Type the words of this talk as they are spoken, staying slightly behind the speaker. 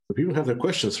Do people have their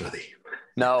questions ready?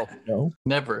 No.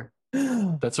 Never.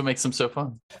 That's what makes them so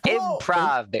fun.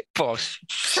 Improv.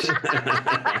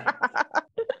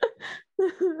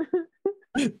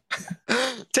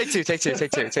 Take two.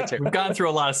 We've gone through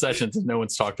a lot of sessions and no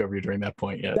one's talked over you during that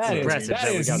point yet. That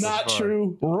is not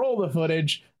true. Roll the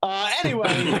footage.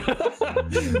 Anyway.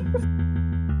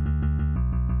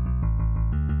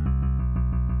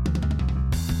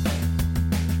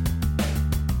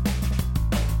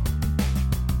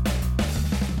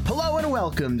 Hello and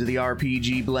welcome to the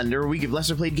RPG Blender, where we give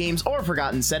lesser played games or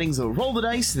forgotten settings the roll the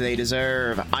dice they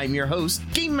deserve. I'm your host,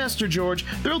 Game Master George,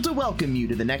 thrilled to welcome you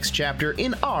to the next chapter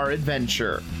in our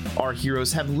adventure. Our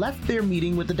heroes have left their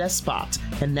meeting with the despot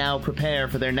and now prepare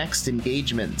for their next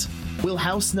engagement. Will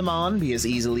House Naman be as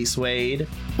easily swayed?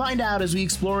 Find out as we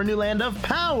explore a new land of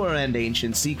power and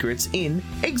ancient secrets in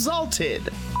Exalted.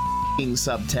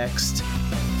 Subtext.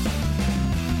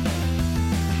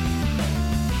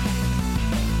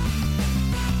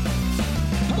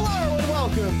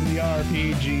 Welcome to the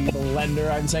RPG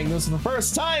Blender. I'm saying this for the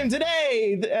first time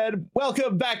today, and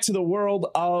welcome back to the world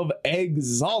of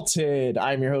Exalted.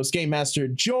 I'm your host, Game Master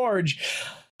George.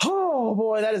 Oh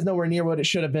boy, that is nowhere near what it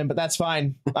should have been, but that's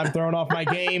fine. I'm throwing off my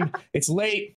game. It's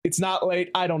late. It's not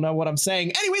late. I don't know what I'm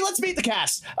saying. Anyway, let's meet the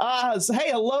cast.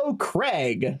 Hey, hello,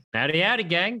 Craig. Howdy,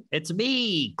 gang. It's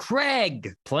me,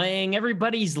 Craig, playing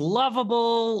everybody's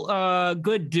lovable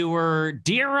good doer,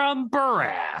 Dirham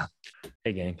Barath.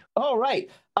 Hey, gang. All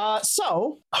right.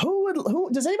 So who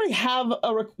does anybody have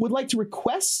would like to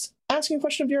request asking a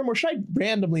question of Dirham, or should I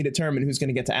randomly determine who's going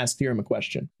to get to ask Dirham a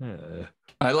question?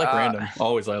 I like random.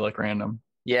 Always, I like random.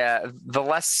 Yeah, the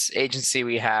less agency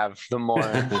we have, the more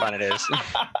fun it is.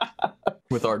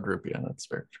 With our group, yeah, that's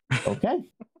fair. Okay.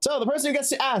 So the person who gets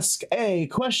to ask a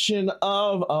question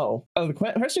of the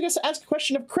person who gets to ask a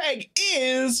question of Craig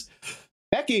is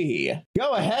Becky.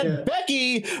 Go ahead,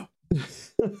 Becky.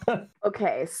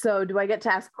 Okay, so do I get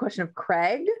to ask a question of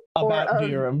Craig about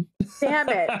Dirham? Damn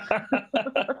it!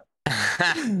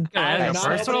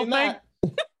 Personal thing.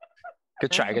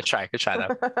 Good try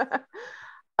though.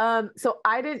 So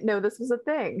I didn't know this was a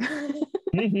thing.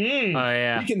 Mm-hmm. Oh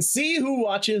yeah. You can see who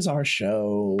watches our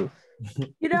show.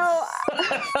 You know.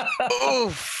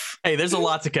 Oof. Hey, there's a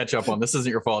lot to catch up on. This isn't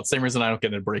your fault. Same reason I don't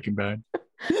get into Breaking Bad.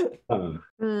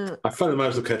 I finally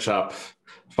managed to catch up.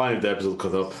 Finally, the episode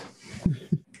caught up.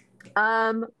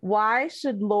 Why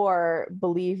should Lore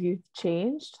believe you've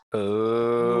changed?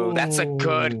 Oh, that's a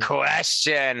good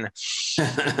question.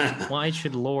 Why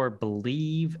should Lore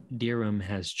believe Dirham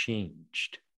has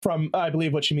changed? I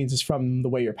believe what she means is from the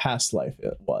way your past life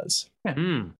it was.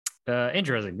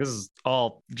 Interesting. This is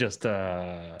all just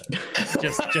theory.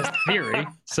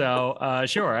 So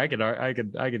sure, I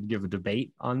could give a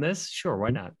debate on this. Sure, why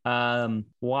not?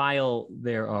 While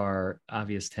there are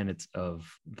obvious tenets of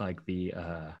like the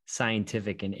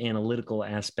scientific and analytical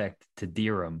aspect to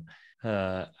Dirham,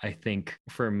 I think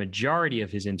for a majority of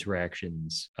his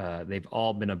interactions, they've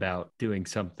all been about doing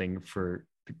something for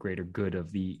the greater good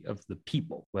of the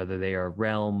people, whether they are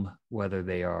realm, whether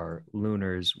they are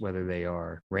lunars, whether they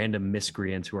are random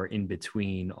miscreants who are in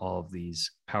between all of these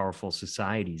powerful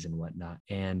societies and whatnot,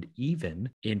 and even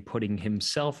in putting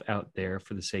himself out there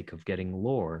for the sake of getting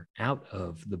Lore out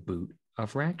of the boot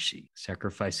of Rakshi,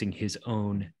 sacrificing his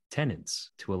own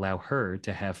tenants to allow her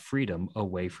to have freedom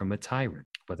away from a tyrant,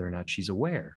 whether or not she's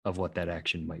aware of what that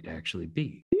action might actually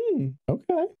be.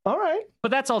 Okay. All right.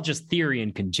 But that's all just theory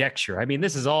and conjecture. I mean,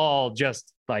 this is all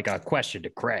just like a question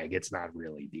to Craig. It's not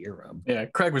really Dirham. Yeah,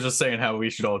 Craig was just saying how we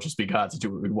should all just be gods and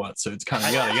do what we want. So it's kind of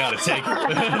you gotta take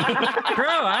it. True.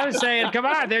 I was saying, come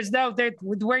on.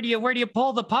 Where do you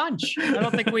pull the punch? I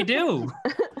don't think we do.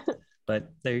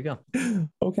 But there you go.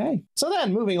 Okay. So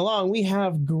then moving along, we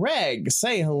have Greg.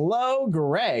 Say hello,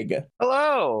 Greg.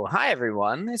 Hello. Hi,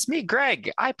 everyone. It's me, Greg.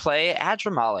 I play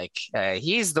Adramalik.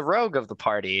 He's the rogue of the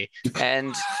party.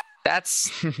 And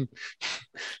that's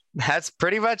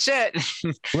pretty much it.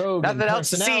 Rogue Nothing else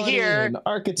to see here.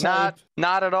 Archetype.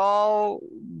 Not at all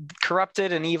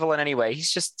corrupted and evil in any way.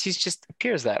 He's just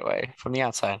appears that way from the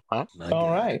outside. Huh? All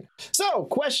right. So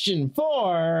question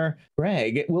for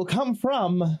Greg will come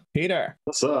from Peter.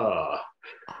 So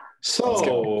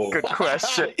Good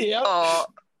question. Yep. Oh,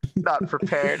 not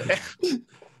prepared.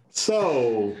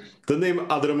 So the name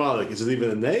Adramalik, is it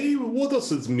even a name? What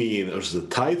does it mean? Or is it a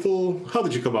title? How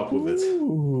did you come up with it?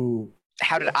 Ooh.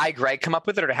 How did Greg, come up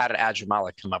with it, or how did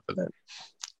Adramalik come up with it?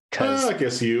 I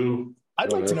guess you.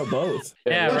 I'd like to know both.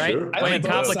 Yeah, Yeah, right. sure. I Way like to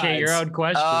both complicate your sides. own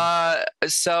question.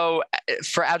 So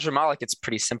for Adramalik, it's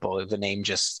pretty simple. The name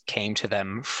just came to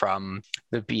them from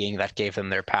the being that gave them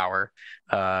their power,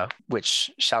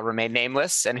 which shall remain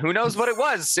nameless. And who knows what it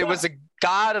was? It was a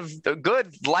god of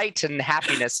good light and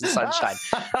happiness and sunshine.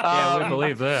 Yeah, we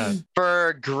believe that.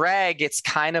 For Greg, it's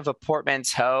kind of a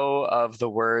portmanteau of the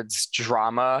words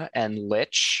drama and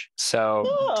lich. So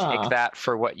Ah. take that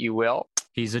for what you will.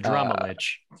 He's a drama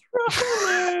lich.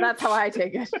 That's how I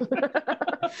take it.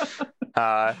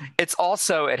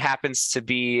 It happens to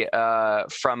be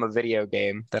from a video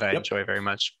game that I Yep. enjoy very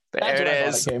much. That's There where I it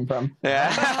thought is. it came from.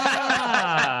 Yeah.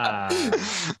 Ah.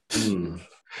 Hmm.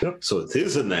 So it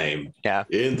is a name. Yeah.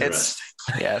 Interesting.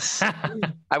 Yes.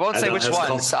 I won't And say it which has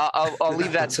ones. I'll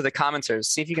leave that to the commenters.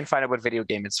 See if you can find out what video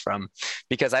game it's from,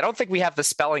 because I don't think we have the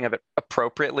spelling of it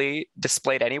appropriately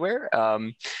displayed anywhere.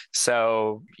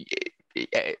 So,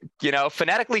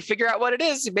 phonetically figure out what it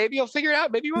is. Maybe you'll figure it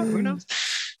out. Maybe you won't. Who knows?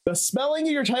 The spelling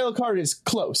of your title card is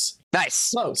close.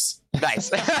 Nice. Close.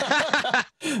 Nice.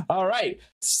 All right.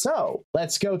 So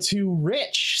let's go to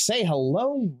Rich. Say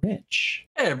hello, Rich.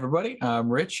 Hey everybody,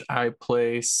 I'm Rich. I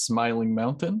play Smiling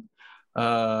Mountain,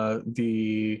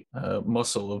 the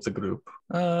muscle of the group.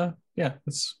 Yeah,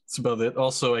 that's about it.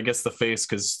 Also, I guess the face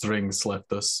because Strings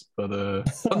left us, but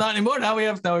not anymore. Now we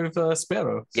have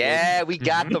Sparrow. So- Yeah, we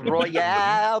got the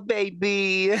Royale,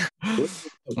 baby.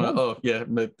 Yeah,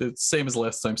 but it's same as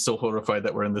last time. Still horrified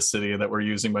that we're in the city and that we're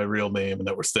using my real name and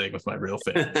that we're staying with my real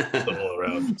family all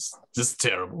around. Just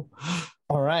terrible.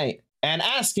 All right. And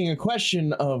asking a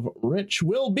question of Rich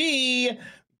will be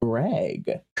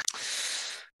Greg.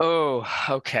 Oh,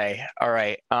 okay. All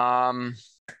right.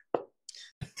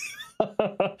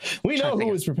 We know who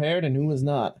was prepared and who was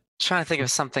not. Trying to think of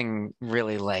something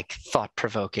really like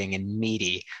thought-provoking and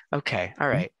meaty. Okay, all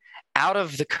right. Out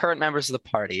of the current members of the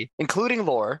party, including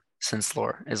Lore, since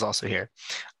Lore is also here,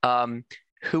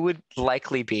 who would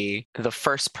likely be the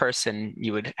first person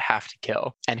you would have to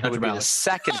kill, and who would be the Adramalik.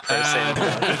 second person?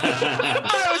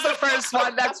 I was the first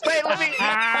one. Wait, let me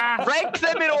rank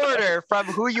them in order from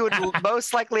who you would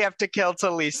most likely have to kill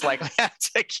to least likely have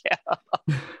to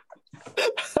kill.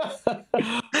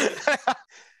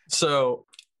 So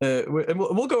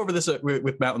we'll go over this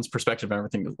with Mountain's perspective and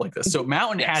everything like this. So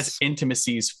Mountain has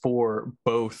intimacies for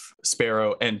both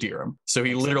Sparrow and Dirham. So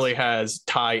he literally has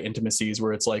tie intimacies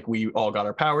where it's like we all got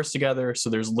our powers together. So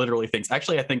there's literally things.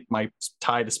 Actually, I think my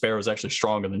tie to Sparrow is actually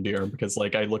stronger than Dirham because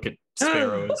like I look at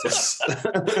Sparrow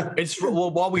as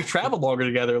while we've traveled longer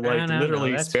together, like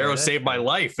literally Sparrow saved my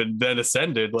life and then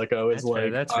ascended. Like I was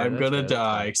I'm gonna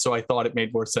die. So I thought it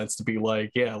made more sense to be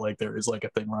like, yeah, like there is like a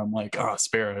thing where I'm like, oh,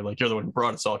 Sparrow, like you're the one who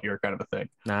brought us all here, kind of a thing.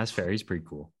 Nah, that's fair. He's pretty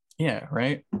cool. Yeah,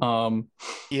 right.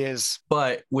 He is.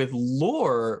 But with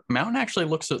Lore, Mountain actually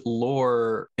looks at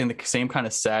Lore in the same kind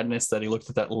of sadness that he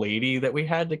looked at that lady that we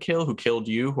had to kill, who killed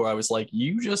you, who I was like,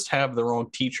 you just have the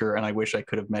wrong teacher, and I wish I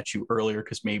could have met you earlier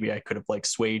because maybe I could have like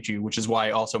swayed you, which is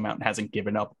why also Mountain hasn't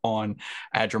given up on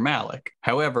Adramalik.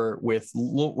 However, with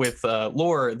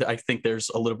Lore, I think there's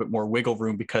a little bit more wiggle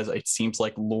room because it seems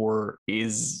like Lore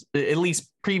is, at least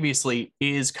previously,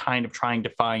 is kind of trying to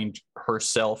find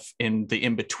herself in the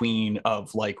in-between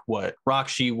of like what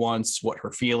Rakshi wants, what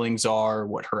her feelings are,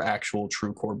 what her actual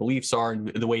true core beliefs are, and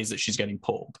the ways that she's getting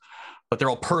pulled. But they're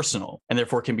all personal and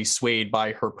therefore can be swayed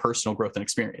by her personal growth and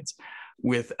experience.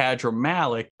 With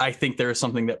Adramalik, I think there is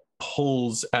something that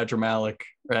pulls Adramalik,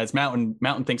 as Mountain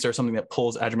thinks there's something that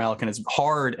pulls Adramalik and is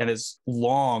hard and is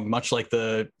long, much like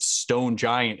the stone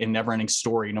giant in Neverending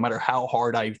Story. No matter how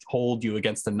hard I hold you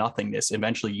against the nothingness,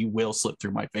 eventually you will slip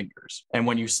through my fingers. And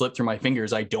when you slip through my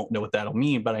fingers, I don't know what that'll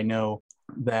mean, but I know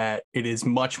that it is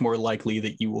much more likely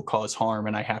that you will cause harm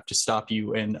and I have to stop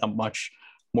you in a much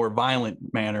more violent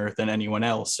manner than anyone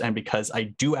else. And because I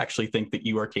do actually think that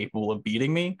you are capable of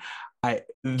beating me,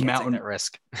 Mountain take that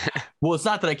risk. Well, it's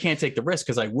not that I can't take the risk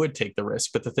because I would take the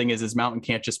risk, but the thing is Mountain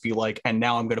can't just be like, and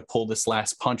now I'm going to pull this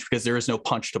last punch because there is no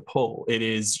punch to pull. It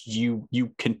is you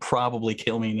can probably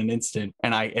kill me in an instant,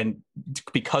 and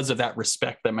because of that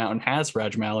respect that Mountain has for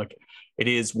Adramalik, it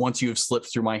is once you have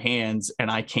slipped through my hands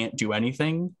and I can't do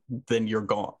anything, then you're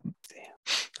gone. Damn,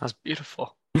 that was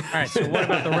beautiful. All right, so what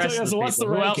about the rest of the what's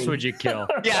people? the Who else ranking? would you kill?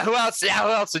 Yeah, who else? Yeah,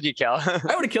 who else would you kill?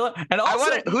 I would kill it. And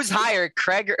also, who's higher,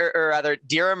 Craig or rather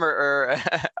Dirham or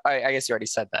I guess you already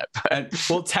said that. and,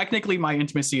 well, technically my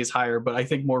intimacy is higher, but I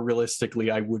think more realistically,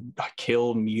 I would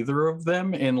kill neither of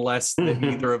them unless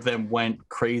neither of them went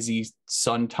crazy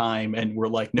sun time and were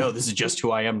like, no, this is just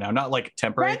who I am now. Not like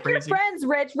temporary Rank crazy. your friends,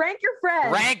 Rich. Rank your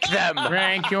friends. Rank them.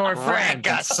 Rank your friends. Rank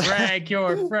us. Rank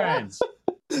your friends.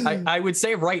 I would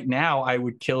say right now I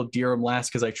would kill Dirham last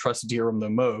because I trust Dirham the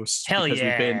most. Hell because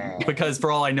yeah. because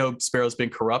for all I know, Sparrow's been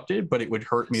corrupted, but it would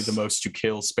hurt me the most to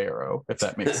kill Sparrow, if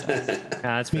that makes sense.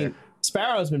 That's I mean, fair.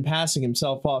 Sparrow's been passing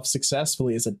himself off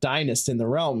successfully as a dynast in the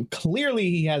realm.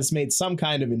 Clearly, he has made some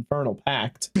kind of infernal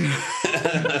pact.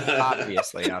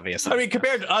 Obviously. I mean,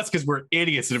 compared to us, because we're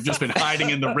idiots and have just been hiding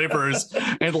in the rivers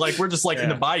and like we're just like in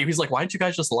the bayou. He's like, why aren't you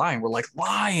guys just lying? We're like,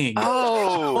 lying.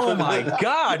 Oh my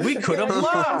God, we could have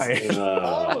lied.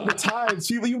 All of the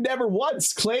times you never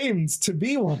once claimed to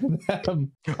be one of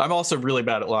them. I'm also really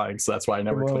bad at lying, so that's why I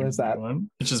never Well, claimed there's that.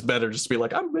 one. It's just better just to be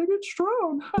like, I'm big and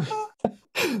strong.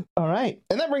 All right.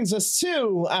 And that brings us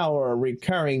to our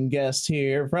recurring guest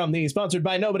here from the Sponsored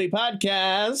by Nobody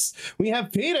podcast. We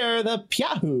have Peter the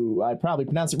Piahu. I probably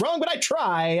pronounced it wrong, but I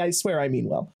try. I swear I mean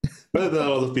well. Better than a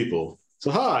lot of people. So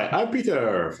hi, I'm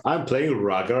Peter. I'm playing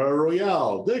Raga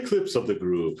Royale, the Eclipse of the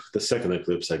group. The second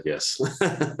Eclipse, I guess.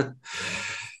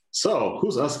 So,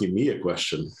 who's asking me a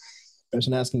question? The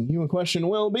person asking you a question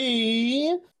will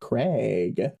be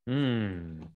Craig.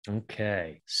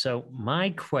 Okay. So my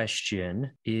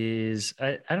question is,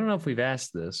 I don't know if we've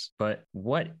asked this, but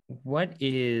what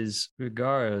is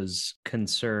Ragara's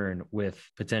concern with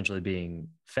potentially being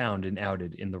found and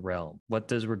outed in the realm? What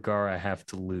does Ragara have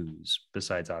to lose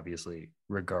besides obviously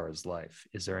Ragara's life?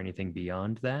 Is there anything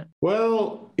beyond that?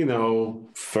 Well,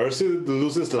 first he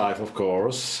loses his life, of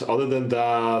course. Other than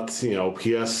that,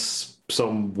 he has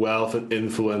some wealth and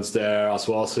influence there, as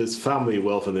well as his family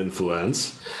wealth and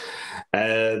influence.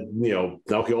 And, now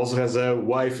he also has a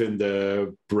wife in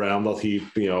the realm that he,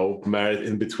 married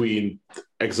in between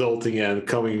exalting and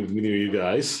coming near you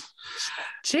guys.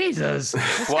 Jesus,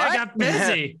 this What? guy got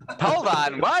busy. Hold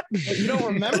on, what? You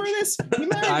don't remember this? He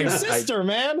married your sister,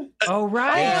 man. Oh,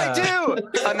 right. Oh, I do.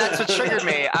 And that's what triggered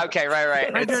me. Okay,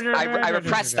 right. I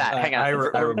repressed that. Hang on. I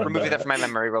remember Removing that from my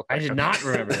memory real I quick. did not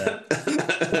remember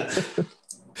that.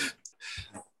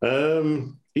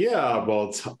 Yeah,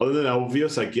 but other than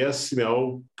obvious, I guess,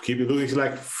 keep looking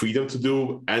like freedom to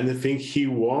do anything he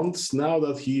wants now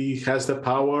that he has the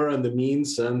power and the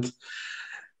means and,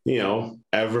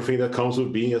 everything that comes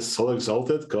with being a soul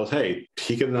exalted. Because, hey,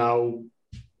 he can now,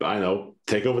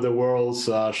 take over the world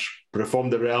 / reform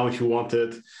the realm if he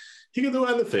wanted. He can do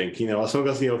anything, as long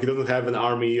as, he doesn't have an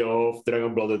army of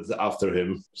dragon-blooded after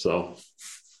him. So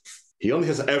he only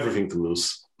has everything to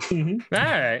lose. All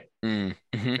right.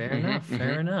 Mm-hmm.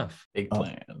 Fair enough. Big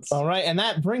plans. All right. And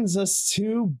that brings us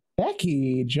to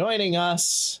Becky joining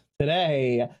us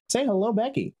today. Say hello,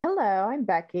 Becky. Hello, I'm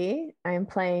Becky. I'm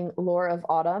playing Lore of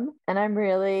Autumn, and I'm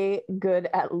really good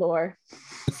at lore,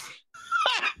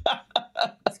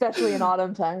 especially in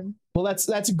autumn time. Well,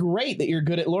 that's great that you're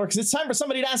good at lore, because it's time for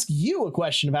somebody to ask you a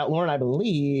question about lore, and I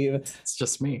believe It's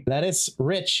just me. that is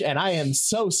Rich, and I am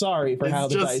so sorry for how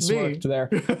the dice worked there.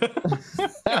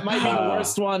 That might be the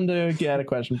worst one to get a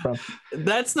question from.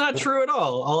 That's not true at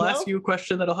all. I'll No? ask you a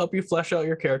question that'll help you flesh out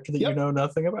your character that you Yep. know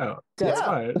nothing about. That's Yeah.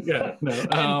 fine. Yeah.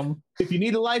 No. If you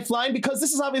need a lifeline, because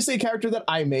this is obviously a character that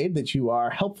I made that you are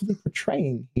helpfully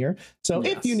portraying here. So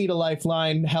if Yes. you need a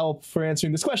lifeline help for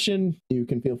answering this question, you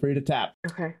can feel free to tap.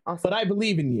 Okay, awesome. But I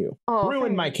believe in you. Oh,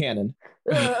 Ruin my thanks. canon.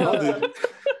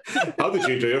 How did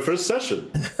you enjoy your first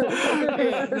session?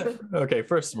 Okay.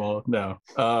 First of all, no.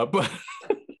 But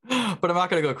I'm not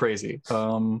gonna go crazy.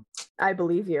 I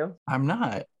believe you. I'm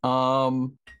not.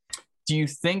 Do you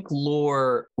think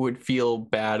Lore would feel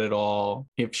bad at all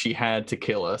if she had to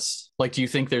kill us? Like, do you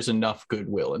think there's enough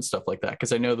goodwill and stuff like that?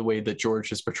 Because I know the way that George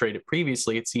has portrayed it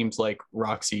previously, it seems like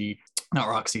Lore,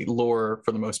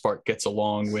 for the most part, gets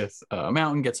along with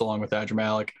Mountain, gets along with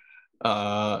Adramalik,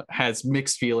 has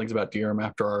mixed feelings about Dirham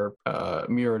after our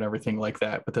mirror and everything like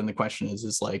that. But then the question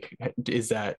is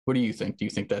that, what do you think? Do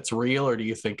you think that's real, or do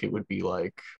you think it would be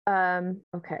like,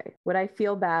 Okay. Would I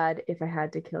feel bad if I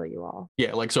had to kill you all?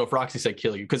 yeah, like, so if Roxy said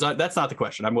kill you, because that's not the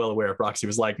question. I'm well aware if Roxy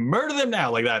was like, murder them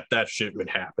now, like that shit would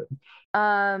happen.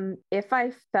 If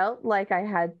I felt like I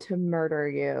had to murder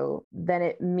you, then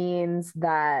it means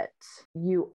that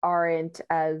you aren't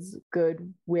as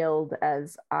good-willed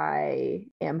as I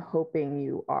am hoping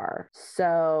you are.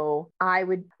 So I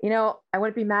would, I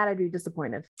wouldn't be mad. I'd be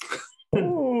disappointed.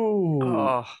 Ooh.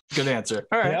 Oh, Good answer.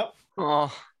 All right. Yep.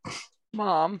 oh,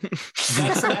 Mom.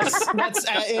 That's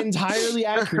entirely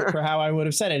accurate for how I would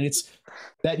have said it. It's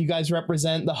that you guys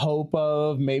represent the hope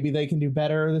of maybe they can do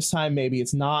better this time. Maybe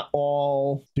it's not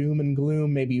all doom and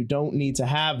gloom. Maybe you don't need to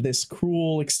have this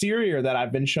cruel exterior that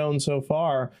I've been shown so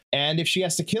far. And if she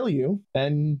has to kill you,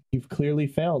 then you've clearly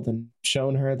failed and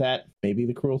shown her that maybe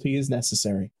the cruelty is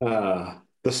necessary.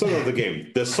 The soul of the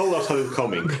game. The soul has it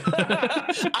coming.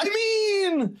 I mean,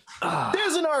 mean,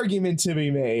 there's an argument to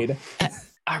be made.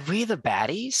 Are we the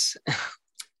baddies? I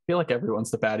feel like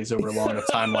everyone's the baddies over a long enough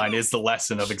timeline is the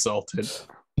lesson of Exalted.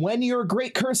 When your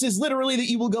great curse is literally that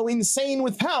you will go insane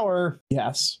with power,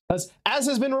 yes. As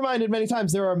has been reminded many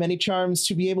times, there are many charms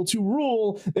to be able to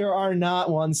rule. There are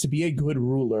not ones to be a good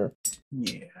ruler.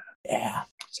 Yeah. Yeah.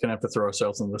 Just gonna have to throw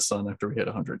ourselves in the sun after we hit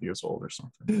 100 years old or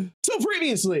something. So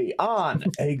previously on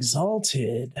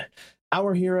Exalted,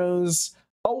 our heroes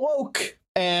awoke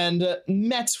and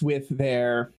met with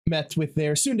their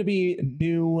soon-to-be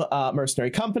new mercenary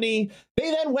company.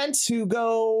 They then went to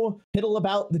go piddle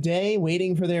about the day,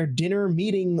 waiting for their dinner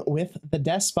meeting with the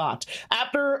despot.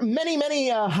 After many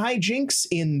hijinks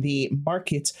in the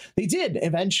market, they did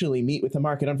eventually meet with the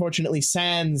market. Unfortunately,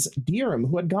 sans Dirham,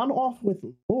 who had gone off with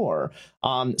Lore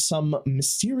on some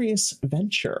mysterious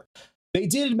venture. They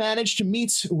did manage to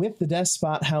meet with the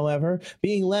despot, however,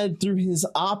 being led through his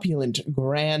opulent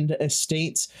grand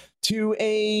estate to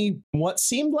a what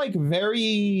seemed like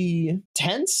very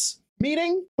tense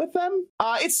meeting with them.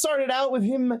 It started out with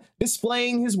him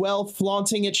displaying his wealth,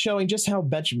 flaunting it, showing just how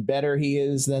much better he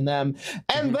is than them.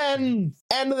 And then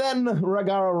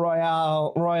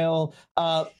Ragara Royal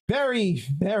very,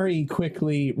 very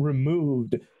quickly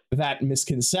removed that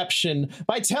misconception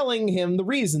by telling him the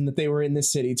reason that they were in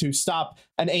this city, to stop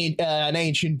an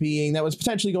ancient being that was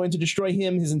potentially going to destroy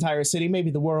him, his entire city,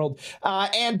 maybe the world,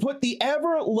 and put the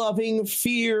ever-loving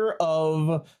fear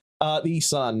of the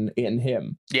sun in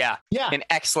him. Yeah. In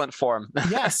excellent form.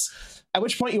 Yes. At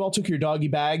which point you all took your doggy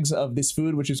bags of this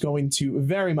food, which is going to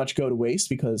very much go to waste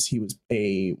because he was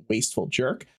a wasteful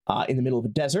jerk in the middle of a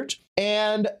desert,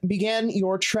 and began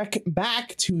your trek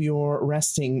back to your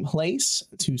resting place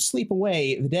to sleep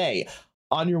away the day.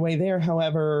 On your way there,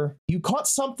 however, you caught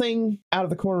something out of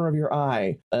the corner of your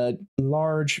eye. A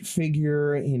large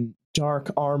figure in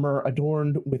dark armor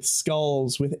adorned with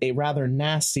skulls with a rather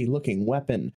nasty looking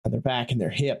weapon on their back and their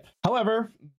hip.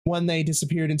 However, when they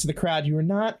disappeared into the crowd, you were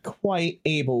not quite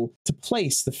able to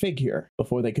place the figure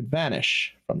before they could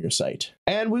vanish from your sight.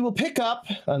 And we will pick up,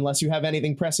 unless you have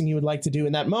anything pressing you would like to do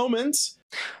in that moment.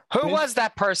 Who was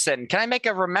that person? Can I make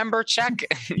a remember check?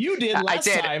 You did last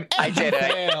time. I did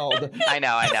it. Failed. I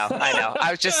know. I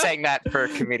was just saying that for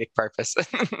comedic purpose.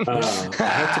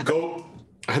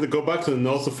 I had to go back to the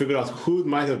notes to figure out who it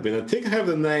might have been. I think I have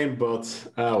the name, but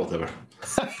whatever.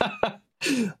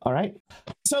 All right.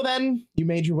 So then you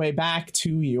made your way back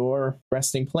to your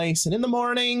resting place, and in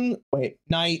the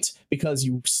night, because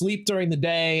you sleep during the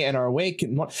day and are awake.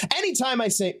 Anytime I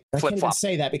can't even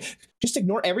say that. Just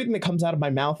ignore everything that comes out of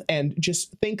my mouth and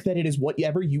just think that it is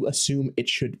whatever you assume it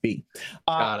should be.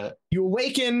 Got it. You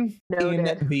awaken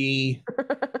in the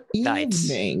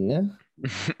evening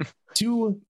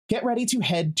to get ready to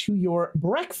head to your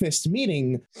breakfast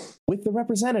meeting with the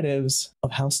representatives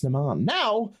of House Naman.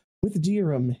 Now, with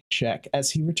Dirham check,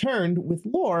 as he returned with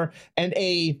Lore and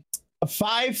a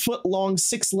 5-foot-long,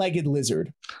 6-legged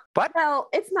lizard. What? Well,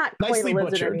 it's not quite Nicely a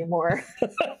lizard butchered. anymore.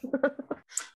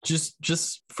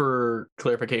 Just for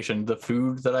clarification, the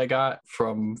food that I got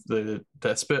from the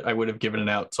despot, I would have given it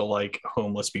out to like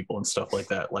homeless people and stuff like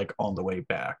that, like on the way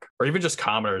back, or even just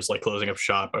commoners like closing up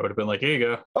shop. I would have been like, here you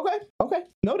go. Okay,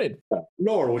 noted.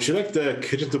 Laura, would you like the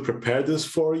kitchen to prepare this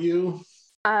for you?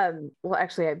 Well,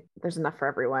 actually, there's enough for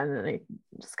everyone, and I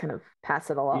just kind of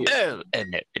pass it along. No,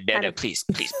 please.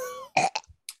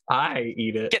 I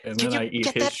eat it, and then I eat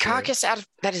get his that share. carcass out of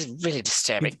that is really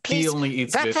disturbing. Please, He only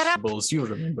eats wrap that up. vegetables, you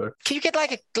remember. Can you get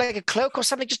like a cloak or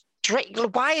something? Just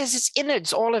why is its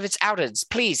innards all of its outards?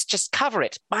 Please, just cover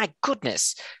it. My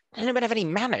goodness. Anyone have any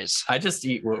manners? I just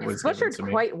eat what was given Butchered to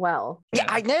me. quite well. Yeah,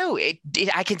 I know.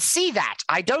 I can see that.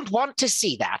 I don't want to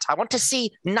see that. I want to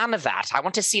see none of that. I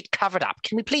want to see it covered up.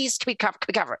 Can we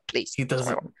cover it, please? He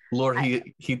doesn't, Lord,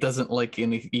 he doesn't like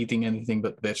eating anything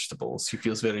but vegetables. He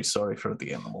feels very sorry for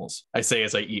the animals. I say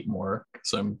as I eat more,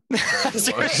 so I'm.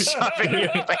 So you're shoving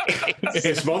your face.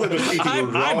 It's more than just eating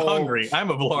I'm raw. hungry. I'm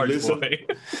a large lizard. boy.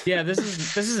 Yeah,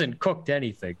 this isn't cooked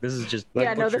anything. This is just Like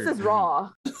Yeah, no, this butchered. is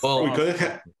raw. Well,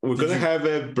 We're gonna have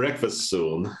a breakfast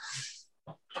soon.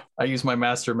 I use my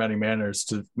master of many manners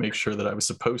to make sure that I was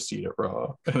supposed to eat it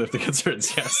raw. And if the answer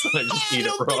is yes, then I just eat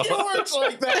it raw. think it works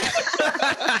like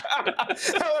that.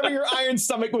 However, your iron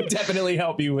stomach would definitely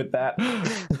help you with that.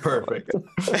 Perfect.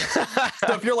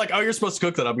 So if you're like, oh, you're supposed to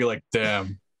cook that, I'll be like,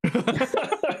 damn.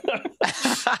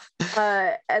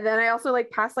 And then I also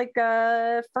like pass like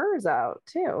furs out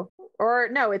too. Or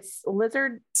no, it's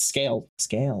lizard. Scales.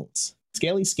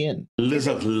 scaly skin.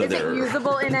 Lizard Is leather. it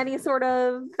usable in any sort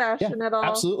of fashion at all?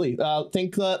 Absolutely.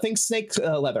 Think snake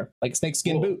leather, like snake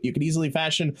skin Cool. boot. You could easily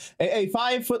fashion a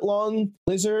 5-foot long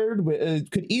lizard.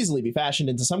 Could easily be fashioned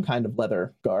into some kind of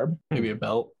leather garb. Maybe a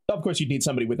belt. Of course, you'd need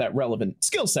somebody with that relevant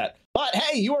skill set. But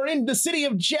hey, you are in the city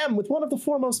of Gem with one of the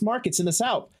foremost markets in the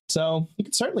south. So you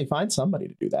could certainly find somebody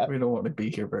to do that. We don't want to be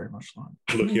here very much longer.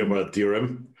 Looking over at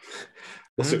Dirham.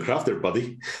 What's your craft there,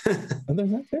 buddy? And there's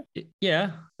that there.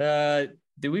 Yeah.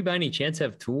 Do we by any chance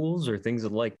have tools or things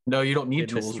that like? No, you don't need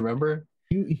Goodness. tools, remember?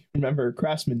 You remember,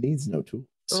 craftsman needs no tools.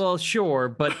 Well, sure,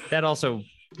 but that also,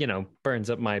 burns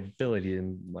up my ability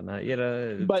and whatnot.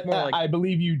 But I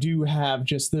believe you do have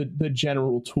just the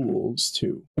general tools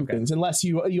to do Okay. things, unless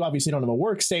you obviously don't have a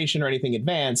workstation or anything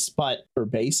advanced. But for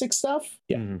basic stuff,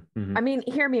 yeah. Mhm. I mean,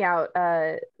 hear me out.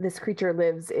 This creature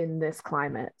lives in this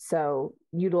climate, so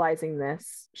utilizing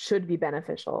this should be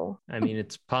beneficial. I mean,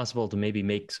 it's possible to maybe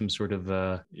make some sort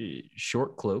of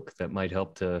short cloak that might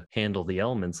help to handle the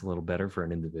elements a little better for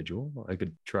an individual. I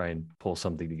could try and pull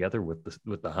something together with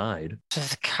the hide. So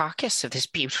the carcass of this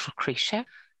beautiful creature?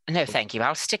 No, thank you.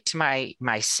 I'll stick to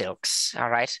my silks, all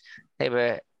right? They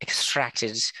were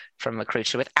extracted from the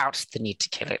creature without the need to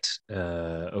kill it.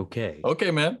 Okay.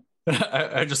 Okay, man.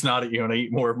 I just nod at you and I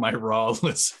eat more of my raw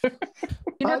lizard.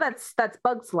 You know that's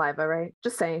bug saliva, right?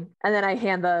 Just saying. And then I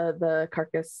hand the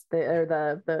carcass,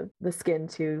 the skin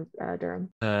to Durham.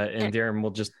 And Darren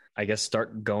will just, I guess,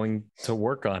 start going to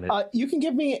work on it. You can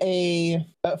give me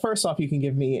first off, you can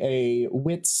give me a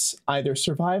wits, either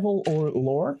survival or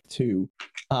lore, to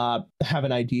have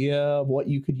an idea of what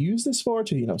you could use this for,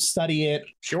 to study it.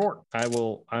 Sure. I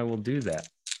will do that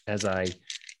as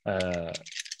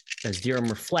Dirham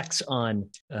reflects on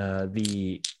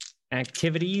the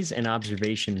activities and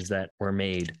observations that were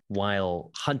made while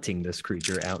hunting this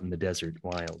creature out in the desert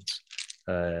wilds,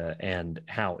 and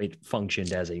how it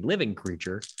functioned as a living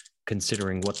creature,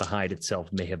 considering what the hide itself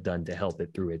may have done to help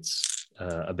it through its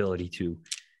ability to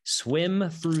swim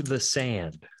through the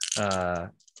sand.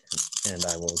 And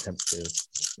I will attempt to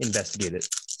investigate it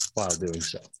while doing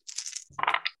so.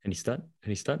 Any stun?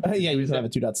 Yeah, you can have a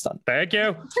 2-dot stun. Thank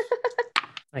you.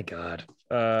 My God.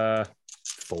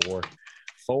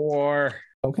 4.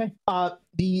 Okay.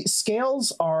 The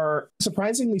scales are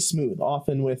surprisingly smooth.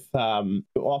 Often with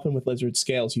lizard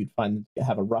scales, you'd find them to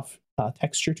have a rough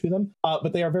texture to them,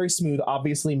 but they are very smooth.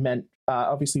 Obviously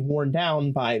worn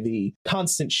down by the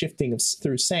constant shifting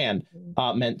through sand,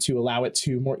 meant to allow it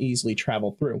to more easily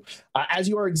travel through. As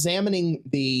you are examining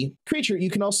the creature, you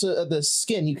can also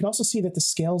see that the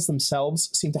scales themselves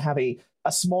seem to have a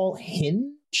small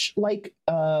hinge-like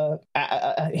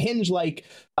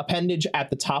appendage at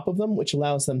the top of them, which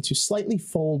allows them to slightly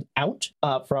fold out.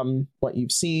 From what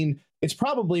you've seen, it's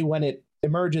probably when it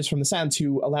emerges from the sand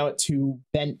to allow it to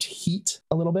vent heat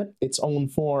a little bit, its own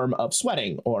form of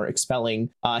sweating or expelling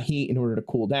heat in order to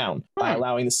cool down,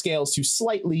 allowing the scales to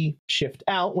slightly shift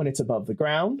out when it's above the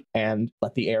ground and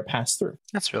let the air pass through.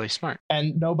 That's really smart.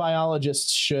 And no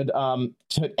biologist should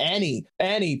put any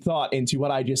thought into what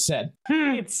I just said.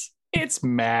 It's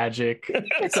magic.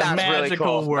 It's a Sounds really magical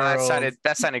cool. world.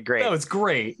 That sounded great. That was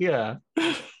great. Yeah.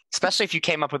 Especially if you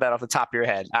came up with that off the top of your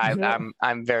head.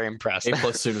 I'm very impressed. A+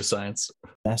 pseudoscience.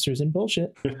 Masters in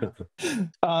bullshit.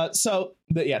 So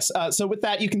with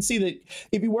that, you can see that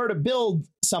if you were to build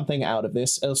something out of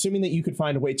this, assuming that you could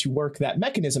find a way to work that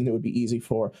mechanism, that would be easy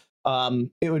for.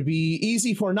 It would be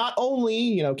easy for not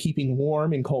only keeping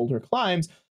warm in colder climes,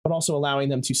 but also allowing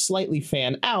them to slightly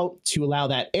fan out to allow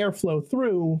that airflow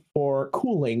through for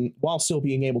cooling while still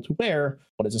being able to wear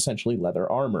what is essentially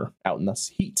leather armor out in the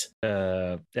heat.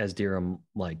 As Dirham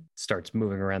starts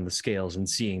moving around the scales and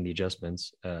seeing the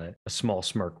adjustments, a small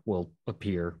smirk will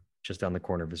appear just down the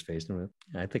corner of his face. And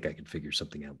I think I can figure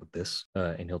something out with this.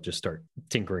 And he'll just start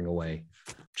tinkering away.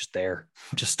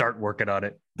 Just start working on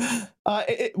it.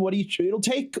 It'll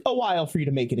take a while for you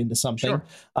to make it into something. Sure.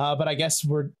 But I guess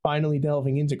we're finally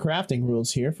delving into crafting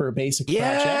rules here for a basic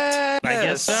project.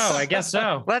 I guess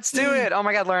so. Let's do it. Oh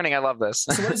my God, learning. I love this.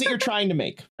 So what is it you're trying to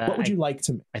make? What would you like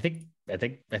to make? I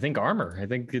think armor. I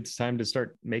think it's time to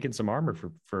start making some armor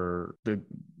for the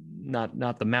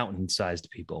not the mountain-sized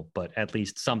people, but at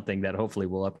least something that hopefully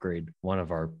will upgrade one of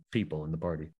our people in the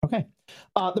party. Okay.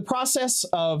 The process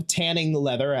of tanning the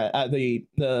leather,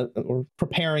 or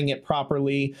preparing it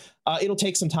properly, it'll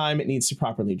take some time. It needs to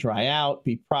properly dry out,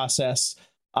 be processed,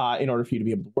 in order for you to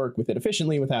be able to work with it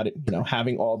efficiently without it,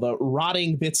 having all the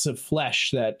rotting bits of flesh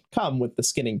that come with the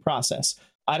skinning process.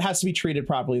 It has to be treated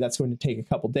properly. That's going to take a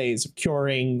couple days of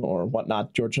curing or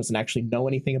whatnot. George doesn't actually know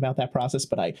anything about that process,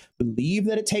 but I believe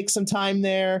that it takes some time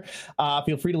there.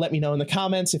 Feel free to let me know in the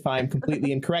comments if I'm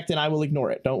completely incorrect, and I will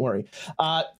ignore it. Don't worry.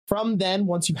 From then,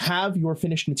 once you have your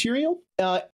finished material,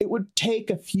 it would take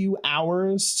a few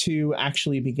hours to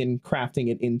actually begin crafting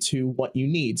it into what you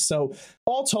need. So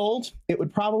all told, it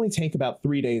would probably take about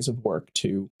 3 days of work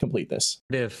to complete this.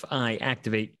 If I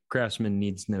activate Craftsman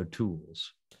needs no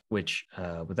tools, which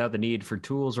without the need for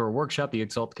tools or a workshop, the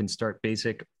Exalt can start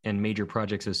basic and major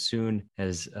projects as soon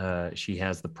as she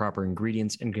has the proper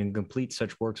ingredients and can complete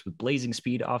such works with blazing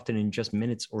speed, often in just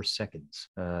minutes or seconds.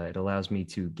 It allows me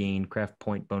to gain craft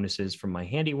point bonuses from my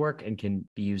handiwork and can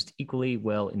be used equally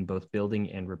well in both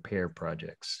building and repair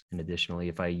projects. And additionally,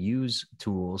 if I use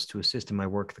tools to assist in my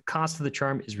work, the cost of the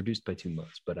charm is reduced by 2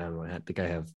 months. But I don't know. I think I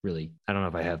have I don't know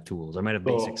if I have tools. I might have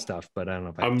basic stuff, but I don't know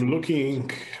if I have I'm tools.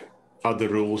 looking at the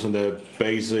rules, and the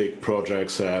basic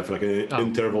projects have like an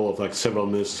interval of like several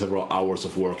minutes, several hours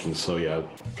of working. So yeah,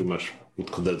 pretty much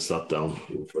would condense that down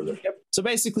even further. Yep. So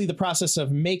basically, the process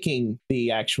of making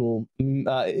the actual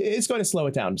it's going to slow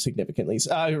it down significantly,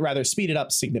 rather speed it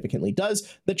up significantly.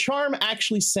 Does the charm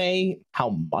actually say how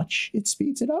much it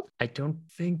speeds it up? I don't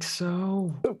think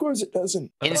so. Of course it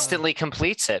doesn't. Instantly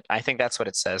completes it. I think that's what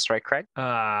it says, right, Craig?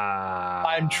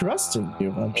 I'm trusting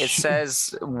you. It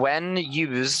says when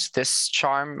used, this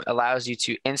charm allows you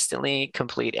to instantly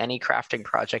complete any crafting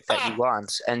project that you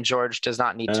want, and George does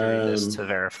not need to read this to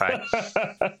verify.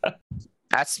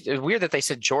 That's weird that they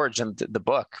said George in the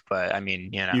book, but I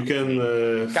mean, you can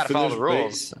gotta follow the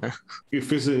rules. You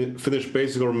finish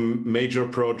basic or major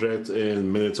project in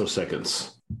minutes or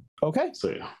seconds. Okay.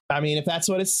 So yeah. I mean, if that's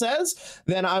what it says,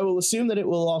 then I will assume that it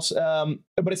will also.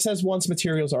 But it says once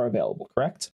materials are available,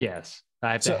 correct? Yes.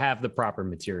 I have to have the proper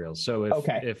materials. So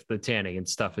if the tanning and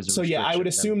stuff is I would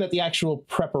assume that the actual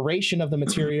preparation of the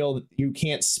material, you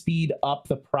can't speed up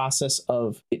the process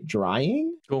of it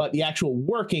drying, but the actual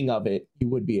working of it, you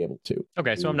would be able to.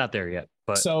 Okay, so I'm not there yet.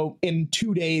 But so in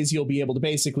 2 days, you'll be able to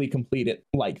basically complete it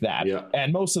like that. Yeah.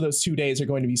 And most of those 2 days are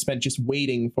going to be spent just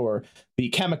waiting for the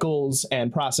chemicals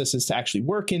and processes to actually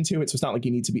work into it. So it's not like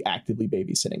you need to be actively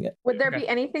babysitting it. Would there be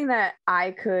anything that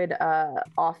I could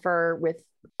offer with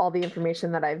all the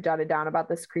information that I've jotted down about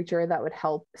this creature that would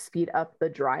help speed up the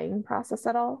drying process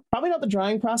at all? Probably not the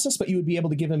drying process, but you would be able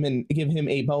to give him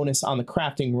a bonus on the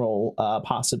crafting roll,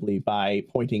 possibly by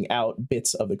pointing out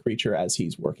bits of the creature as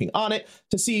he's working on it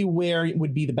to see where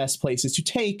would be the best places to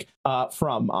take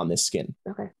from on this skin.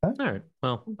 Okay. Huh? all right.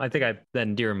 Well, I think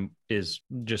Dirham is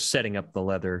just setting up the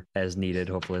leather as needed,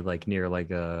 hopefully like near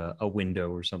like a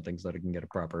window or something so that it can get a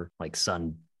proper like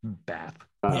sun bath.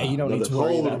 Yeah, you don't need to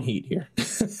worry about heat here.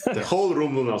 The whole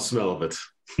room will now smell of it.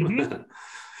 And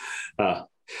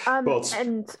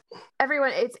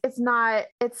everyone, it's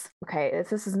okay.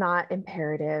 This is not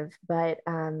imperative, but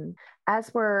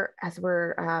as we're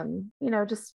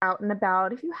just out and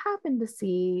about, if you happen to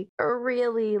see a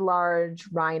really large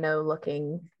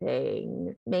rhino-looking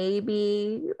thing,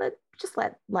 maybe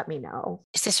let me know.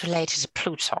 Is this related to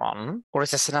Pluton, or is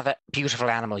this another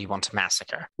beautiful animal you want to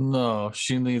massacre? No,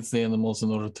 she needs the animals in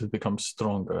order to become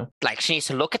stronger. Like she needs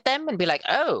to look at them and be like,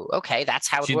 "Oh, okay, that's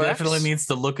how it She works." definitely needs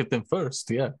to look at them first.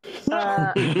 Yeah.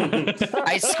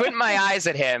 I squint my eyes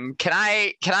at him. Can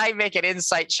I make an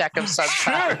insight check of some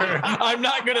kind? Sure. I'm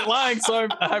not good at lying, so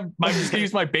I might just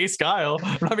use my base guile.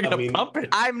 I'm not even gonna pump it.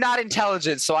 I'm not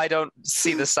intelligent, so I don't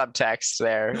see the subtext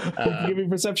there. Give me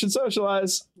perception,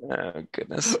 socialize. Oh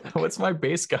goodness. What's my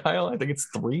base guile? I think it's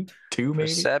 3, 2 maybe.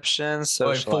 Perception, Oh, I have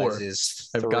socialize 4. is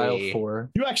I have 3. guile 4.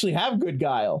 You actually have good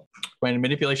guile. My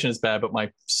manipulation is bad, but my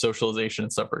socialization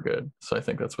and stuff are good. So I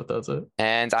think that's what does it.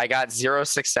 And I got 0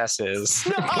 successes.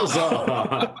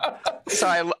 Huzzah!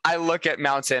 So I look at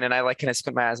Mountain and I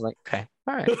squint my eyes. I'm like, okay,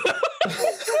 all right.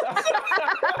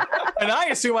 And I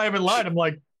assume I haven't lied. I'm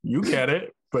like, you get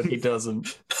it, but he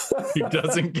doesn't. He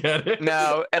doesn't get it.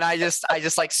 No, and I just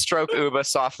like stroke Uba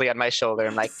softly on my shoulder.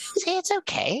 I'm like, see, it's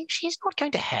okay. She's not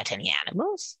going to hurt any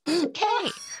animals. It's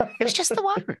okay. It was just the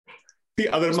one. The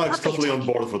other Mike's totally on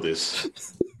board for this.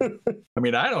 I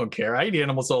mean, I don't care. I eat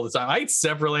animals all the time. I eat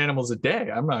several animals a day.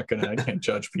 I can't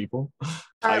judge people.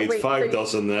 I eat 5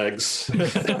 dozen eggs.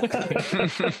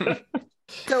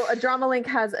 So Adramalink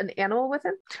has an animal with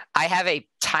him? I have a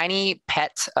tiny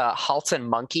pet Halton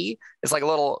monkey. It's like a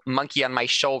little monkey on my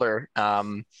shoulder.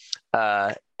 And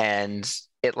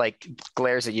it like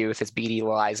glares at you with its beady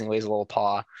little eyes and waves a little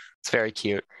paw. It's very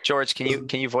cute. George, can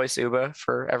you voice Uba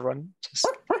for everyone? Just...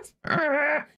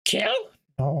 Kill?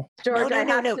 Oh. George,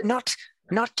 No, not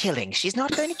Not killing. She's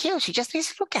not going to kill. She just needs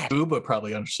to look at it. Uba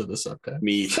probably understood the subtext.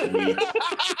 Meat.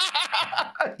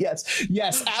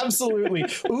 Yes, absolutely.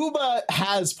 Uba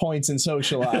has points in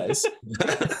socialize.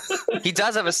 He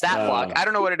does have a stat block. I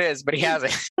don't know what it is, but he has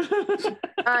it.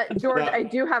 George, I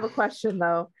do have a question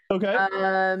though. Okay.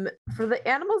 For the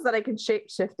animals that I can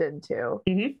shapeshift into,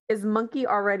 is monkey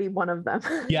already one of them?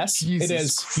 Yes, Jesus it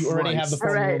is. You already have the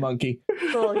Christ. form of a Alright. monkey.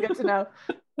 Cool, good to know.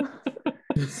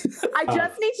 I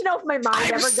just need to know if my mind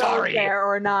I'm ever sorry. goes there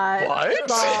or not. What?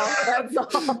 That's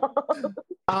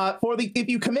all. If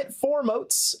you commit 4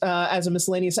 motes as a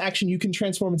miscellaneous action, you can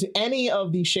transform into any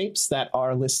of the shapes that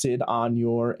are listed on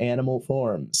your animal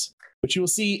forms, which you will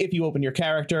see if you open your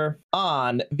character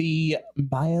on the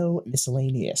bio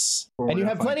miscellaneous. And you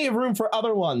have plenty of room for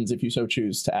other ones if you so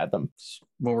choose to add them.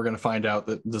 Well, we're going to find out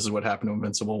that this is what happened to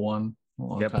Invincible 1. a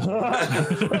long Yep. time.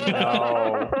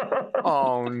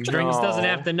 Oh no. Strings doesn't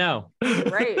have to know.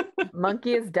 Right.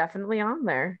 Monkey is definitely on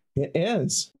there. It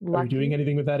is. Are you Lucky. doing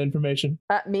anything with that information?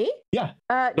 Me? Yeah.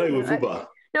 Play with Uba.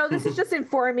 No, this is just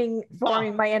informing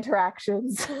my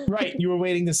interactions. Right. You were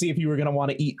waiting to see if you were going to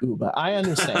want to eat Uba. I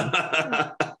understand.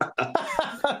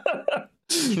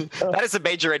 That is a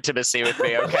major intimacy with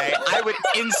me, okay? I would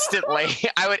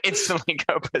instantly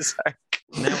go berserk.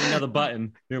 Now we know the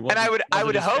button. And I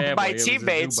would hope my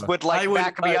teammates would like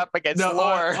back me up against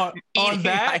Lore. On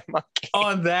that, my monkey.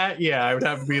 on that, yeah, I would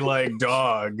have to be like,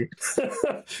 dog,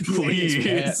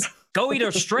 please. Go eat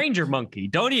a stranger monkey.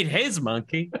 Don't eat his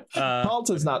monkey.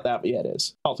 Alta's not that yet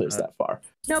is. Alta is that far.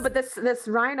 No, but this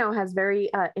rhino has very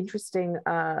interesting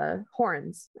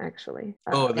horns, actually.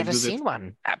 Oh, I've never seen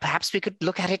one. Perhaps we could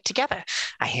look at it together.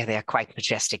 I hear they are quite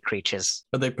majestic creatures.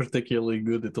 Are they particularly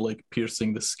good at like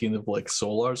piercing the skin of like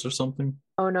solars or something?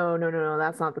 Oh no,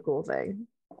 that's not the cool thing.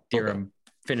 Dirham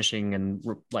finishing and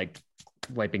like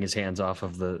wiping his hands off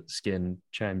of the skin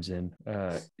chimes in.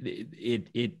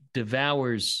 It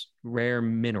devours rare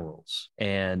minerals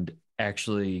and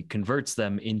actually converts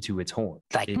them into its horn.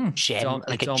 Like a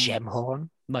gem horn?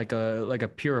 Like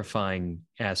a purifying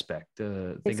aspect.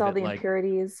 It's all the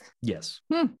impurities. Yes.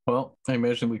 Well, I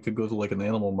imagine we could go to like an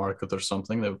animal market or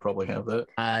something. They would probably have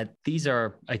that. These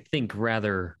are, I think,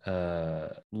 rather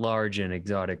large and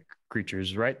exotic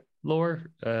creatures, right, Lore?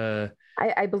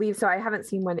 I believe so. I haven't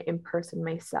seen one in person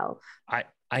myself.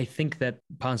 I think that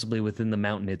possibly within the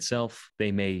mountain itself,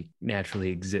 they may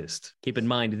naturally exist. Keep in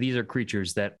mind, these are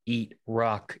creatures that eat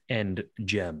rock and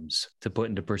gems, to put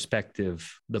into perspective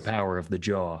the power of the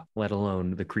jaw, let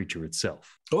alone the creature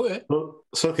itself. Okay. Well,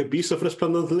 so like a piece of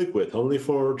resplendent liquid, only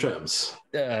for gems.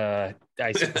 I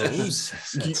suppose.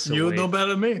 That's the You way- know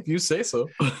better than me if you say so.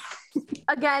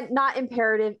 Again, not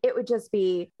imperative. It would just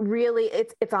be really.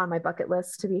 It's on my bucket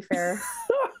list. To be fair.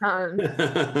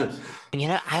 You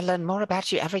know, I learn more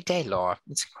about you every day, Lore.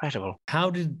 It's incredible. How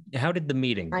did the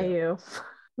meeting go? I you.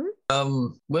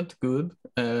 Went good.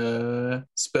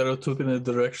 Sparrow took in a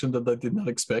direction that I did not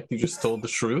expect. He just told the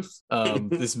truth.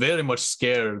 Is very much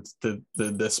scared the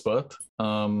despot.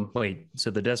 Wait,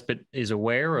 so the despot is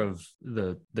aware of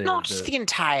the Not the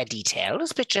entire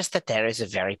details, but just that there is a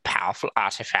very powerful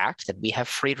artifact that we have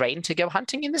free reign to go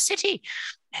hunting in the city.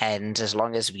 And as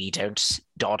long as we don't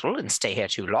dawdle and stay here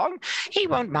too long, he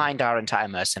won't mind our entire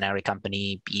mercenary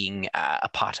company being a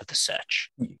part of the search.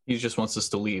 He just wants us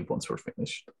to leave once we're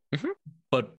finished.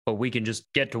 but we can just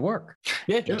get to work.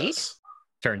 Yeah. Indeed.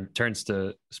 Turns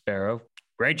to Sparrow.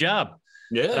 Great job.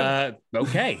 Yeah.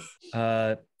 Okay.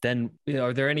 Then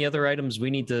are there any other items we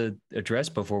need to address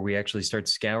before we actually start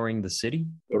scouring the city?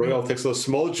 Royal takes a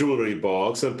small jewelry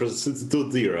box and presents it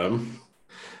to Dirham.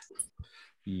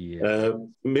 Yeah.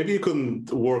 Maybe you can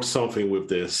work something with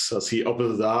this as he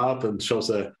opens it up and shows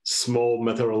a small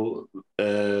metal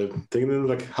thing.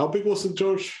 Like, how big was it,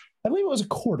 George? I believe it was a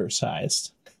quarter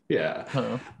sized. Yeah.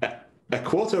 Huh. A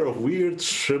quarter of weird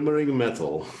shimmering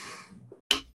metal.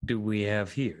 Do we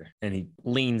have here? And he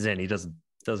leans in. He doesn't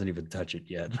even touch it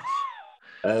yet.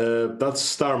 That's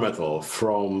star metal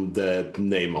from the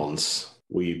Naemons.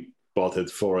 We bought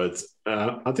it for it.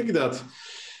 I think that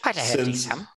Quite a hefty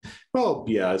sum. well,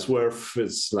 yeah, it's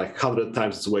like 100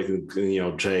 times its weight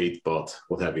in jade, but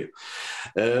what have you.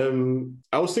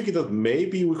 I was thinking that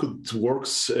maybe we could work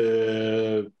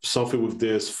something with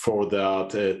this for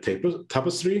that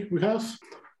tapestry we have.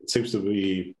 It seems to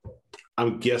be,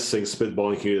 I'm guessing,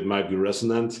 spitballing here, it might be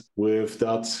resonant with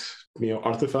that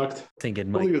artifact. I think it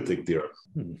What do might. you think, dear?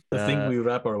 The thing we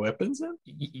wrap our weapons in?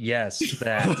 Yes,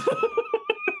 that.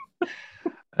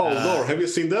 Oh, Lord, have you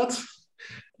seen that?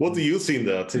 What do you see in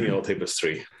that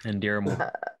tapestry? And Dirham will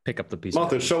pick up the piece.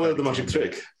 Martin, of show her the magic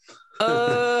trick.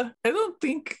 I don't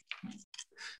think.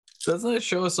 Doesn't it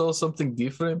show us all something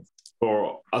different?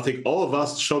 or I think all of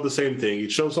us show the same thing.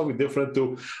 It shows something different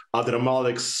to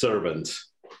Adramalik's servant.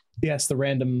 Yes, the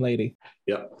random lady.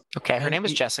 Yeah. Okay, her name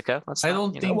is Jessica. Let's I not,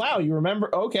 don't you think- know. Wow, you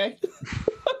remember? Okay.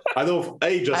 I know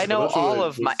Jessica. I know that's what all it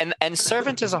of is. my and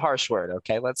servant is a harsh word.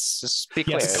 Okay, let's just be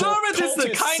clear. Yes. Servant is the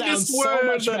Cultist kindest sounds so word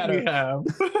much that we better. have.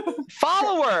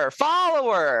 Follower.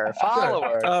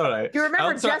 All right. You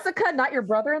remember I'll try- Jessica, not your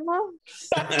brother-in-law?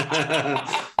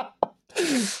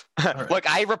 Look,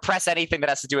 I repress anything that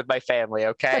has to do with my family.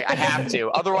 Okay, I have to.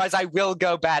 Otherwise, I will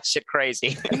go batshit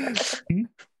crazy.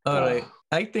 All right.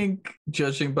 I think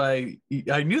judging by,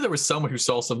 I knew there was someone who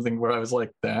saw something where I was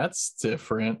like, that's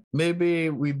different. Maybe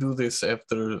we do this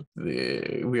after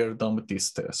we are done with this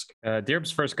task.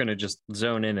 Dirb's first going to just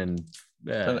zone in and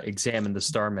examine the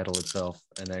star metal itself,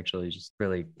 and actually just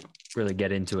really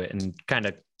get into it, and kind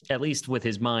of, at least with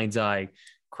his mind's eye,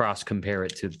 cross compare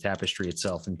it to the tapestry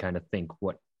itself, and kind of think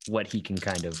what he can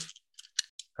kind of,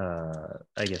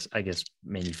 I guess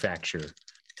manufacture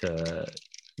to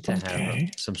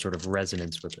have some sort of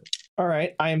resonance with it. All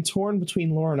right. I am torn between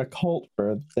lore and occult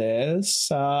for this.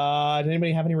 Did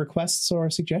anybody have any requests or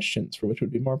suggestions for which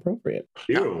would be more appropriate?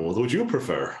 What would you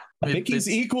prefer? I think he's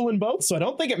equal in both, so I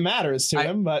don't think it matters to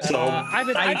him. But So, I'd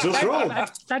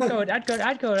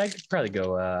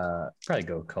probably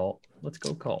go cult. Let's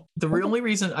go cult. The only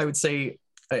reason I would say,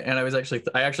 and I actually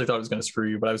thought I was going to screw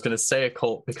you, but I was going to say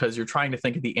occult because you're trying to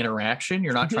think of the interaction.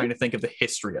 You're not trying to think of the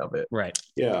history of it. Right.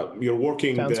 Yeah, you're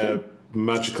working Sounds the good.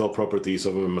 magical properties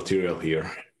of a material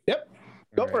here. Yep,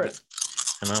 go for it.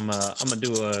 And I'm gonna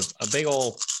do a big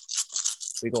old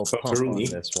pump on Pepperoni.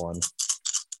 this one.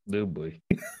 Oh boy.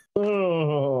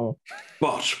 Oh,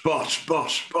 Botch.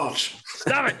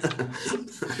 Stop it!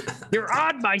 You're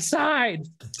on my side.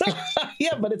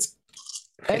 yeah, but it's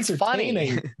It's funny.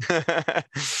 entertaining.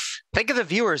 Think of the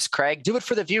viewers, Craig. Do it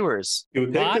for the viewers. You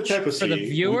take Watch the for tapestry, the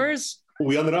viewers.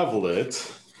 we unravel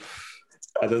it,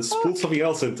 and then put something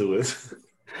else into it.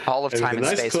 All of And time with a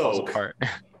and nice space falls cloak.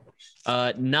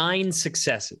 apart. 9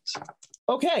 successes.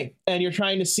 Okay, and you're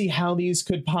trying to see how these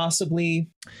could possibly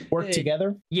work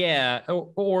together. Yeah,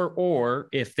 or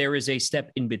if there is a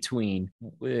step in between,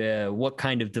 what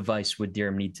kind of device would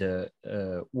Dirham need to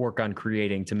work on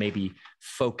creating to maybe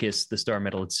focus the star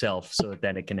metal itself, so that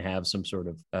then it can have some sort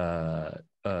of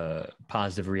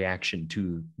positive reaction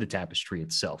to the tapestry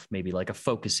itself? Maybe like a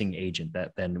focusing agent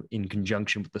that then, in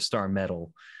conjunction with the star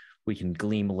metal, we can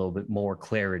glean a little bit more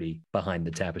clarity behind the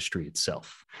tapestry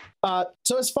itself.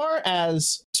 So as far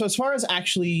as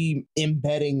actually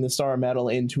embedding the star metal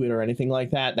into it or anything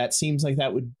like that, that seems like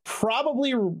that would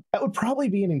probably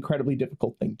be an incredibly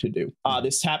difficult thing to do.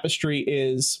 This tapestry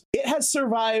has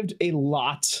survived a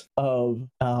lot of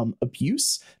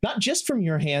abuse, not just from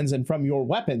your hands and from your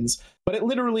weapons, but it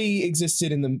literally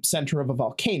existed in the center of a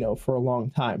volcano for a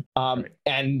long time.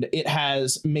 And it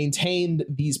has maintained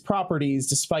these properties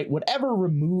despite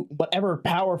whatever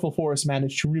powerful force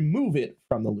managed to remove it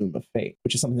from the Loom of Fate,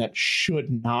 which is something that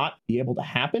should not be able to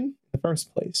happen in the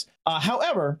first place.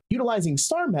 However, utilizing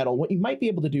star metal, what you might be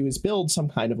able to do is build some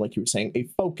kind of, like you were saying, a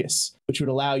focus, which would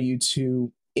allow you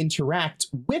to interact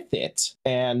with it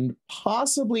and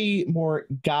possibly more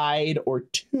guide or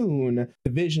tune the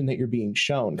vision that you're being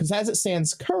shown. Because as it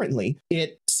stands currently,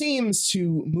 it seems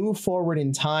to move forward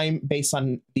in time based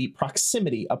on the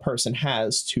proximity a person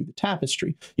has to the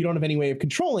tapestry. You don't have any way of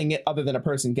controlling it other than a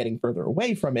person getting further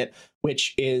away from it,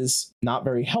 which is not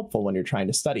very helpful when you're trying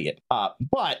to study it.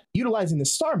 But utilizing the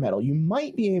star metal, you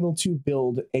might be able to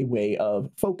build a way of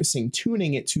focusing,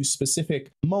 tuning it to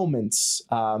specific moments,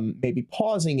 maybe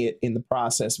pausing it in the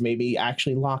process, maybe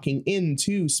actually locking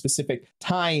into specific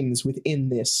times within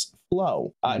this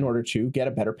flow in order to get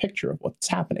a better picture of what's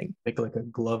happening. Make like a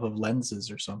glove of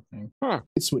lenses or something.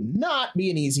 This would not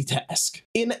be an easy task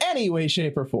in any way,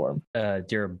 shape, or form.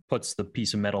 Dirham puts the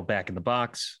piece of metal back in the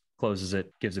box, closes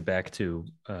it, gives it back to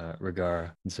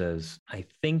Regara, and says, I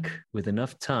think with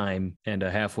enough time and a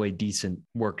halfway decent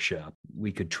workshop,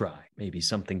 we could try maybe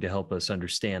something to help us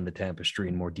understand the tapestry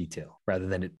in more detail, rather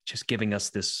than it just giving us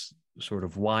this sort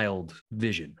of wild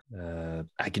vision.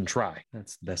 I can try.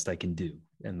 That's the best I can do.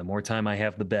 And the more time I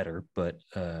have, the better. But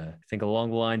I think along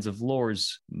the lines of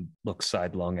Lore's look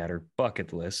sidelong at her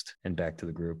bucket list and back to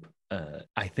the group,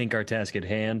 I think our task at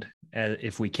hand,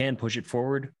 if we can push it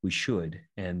forward, we should.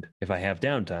 And if I have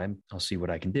downtime, I'll see what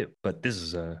I can do. But this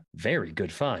is a very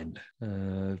good find.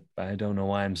 I don't know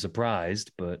why I'm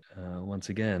surprised, but once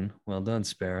again, well done,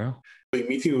 Sparrow. We're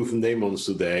meeting with Namons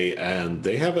today, and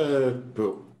they have a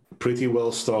pretty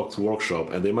well-stocked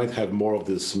workshop, and they might have more of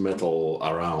this metal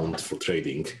around for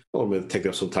trading. Well, it may take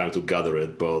them some time to gather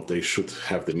it, but they should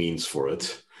have the means for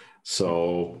it.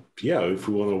 So yeah, if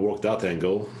we want to work that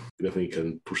angle, we definitely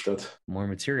can push that. More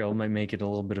material might make it a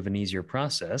little bit of an easier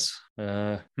process.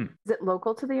 Is it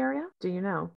local to the area? Do you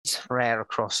know? It's rare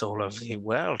across all of the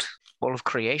world, all of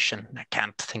creation. I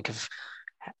can't think of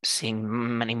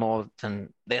seeing many more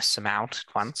than this amount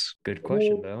at once. Good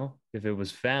question, though. If it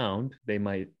was found, they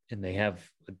might, and they have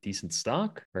a decent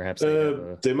stock. Perhaps they have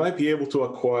a... They might be able to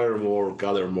acquire more,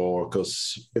 gather more,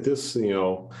 because it is,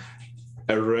 one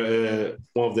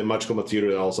of the magical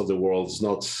materials of the world is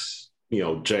not,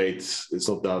 jade. It's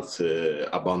not that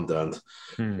abundant.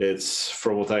 It's,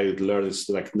 from what I learned, it's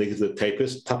like naked the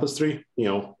tapestry.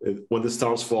 When the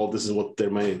stars fall, this is what they're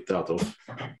made out of.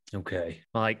 Okay.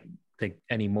 Well, I think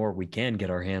any more we can get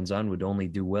our hands on would only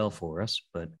do well for us,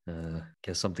 but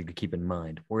guess something to keep in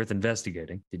mind. Worth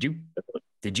investigating. Did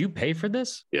you pay for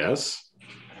this? Yes.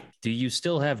 Do you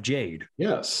still have jade?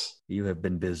 Yes. You have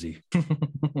been busy.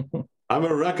 I'm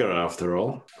a wrecker, after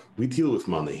all. We deal with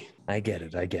money. I get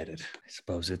it. I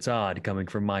suppose it's odd coming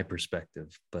from my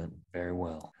perspective, but very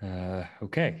well.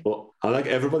 Okay. Well, unlike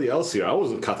everybody else here, I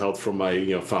wasn't cut out from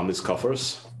my, family's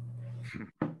coffers.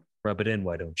 Rub it in,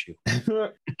 why don't you?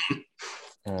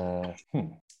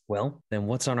 Well, then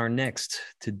what's on our next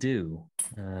to do?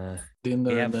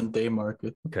 Dinner and then day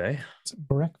market. Okay. It's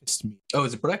breakfast meat. Oh,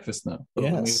 it's breakfast now. Oh,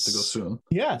 Yes. we have to go soon.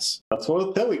 Yes. That's what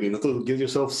I'm telling you, not to get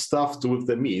yourself stuffed with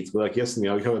the meat. But like, yes, you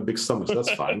have a big stomach, so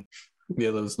that's fine.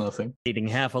 Yeah, there's nothing. Eating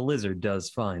half a lizard does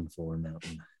fine for a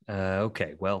mountain.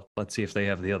 Okay, well, let's see if they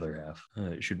have the other half.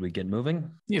 Should we get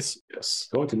moving? Yes. Yes.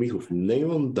 Going to meet with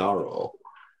Nayland Darrow.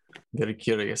 Very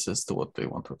curious as to what they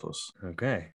want with us.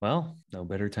 Okay, well, no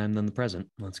better time than the present.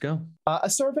 Let's go. A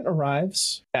servant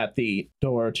arrives at the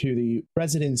door to the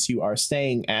residence you are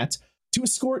staying at to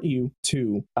escort you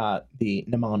to the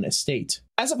Naman estate.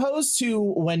 As opposed to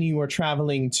when you were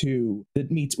traveling to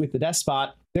meet with the despot,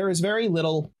 there is very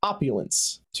little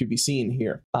opulence to be seen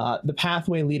here. The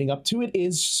pathway leading up to it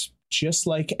is just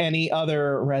like any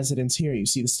other residence here. You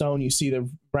see the stone, you see the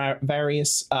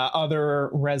various other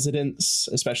residents,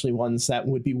 especially ones that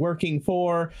would be working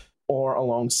for or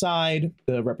alongside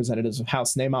the representatives of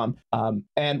House Naaman.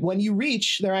 And when you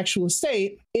reach their actual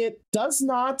estate, it does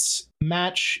not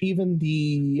match even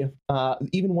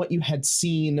even what you had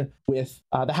seen with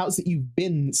the house that you've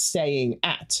been staying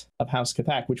at of House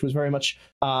Kathak, which was very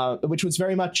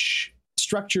much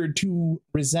structured to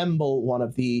resemble one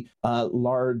of the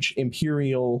large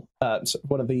imperial,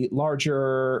 one of the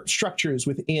larger structures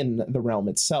within the realm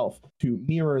itself, to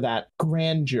mirror that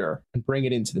grandeur and bring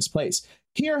it into this place.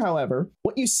 Here, however,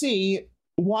 what you see,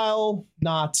 while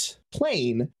not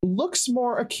plain, looks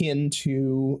more akin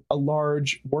to a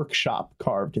large workshop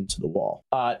carved into the wall.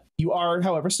 You are,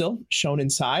 however, still shown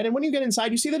inside, and when you get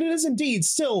inside, you see that it is indeed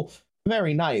still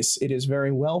very nice. It is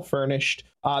very well furnished.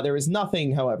 There is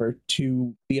nothing, however,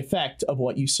 to the effect of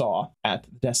what you saw at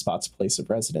the despot's place of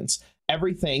residence.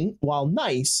 Everything, while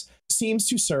nice, seems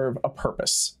to serve a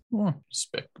purpose.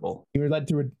 Respectable. You were led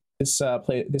through this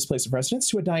place of residence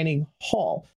to a dining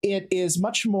hall. It is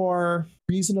much more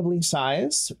reasonably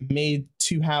sized, made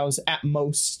to house at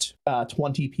most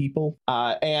 20 people,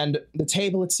 and the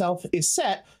table itself is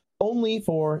set only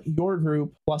for your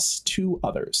group plus 2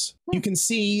 others. You can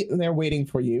see they're waiting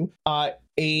for you.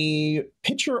 A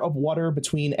pitcher of water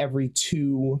between every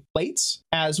 2 plates,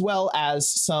 as well as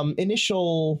some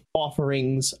initial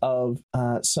offerings of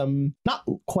some not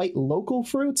quite local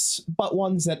fruits, but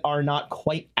ones that are not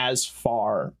quite as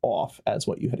far off as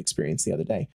what you had experienced the other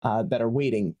day, that are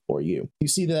waiting for you. You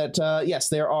see that, yes,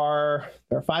 there are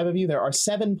 5 of you. There are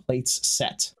 7 plates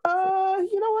set.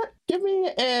 You know what? Give me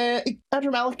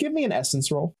Andrew Malik, give me an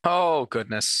essence roll. Oh,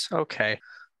 goodness. Okay.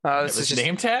 This is just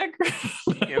name tag?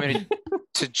 You want me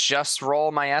to just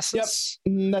roll my essence?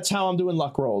 Yep. That's how I'm doing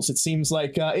luck rolls. It seems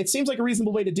like a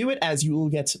reasonable way to do it, as you will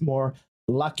get more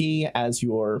lucky as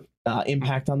your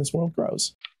impact on this world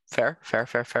grows. Fair.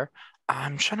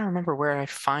 I'm trying to remember where I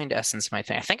find essence in my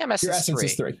thing. I think I'm essence 3. Your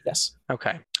essence is 3, yes.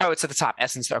 Okay. Oh, it's at the top.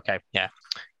 Essence. Okay. Yeah.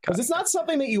 Because it's not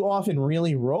something that you often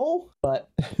really roll, but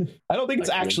I don't think it's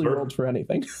actually rolled for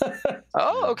anything.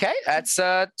 Oh, okay. That's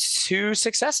 2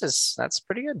 successes. That's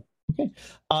pretty good. Okay.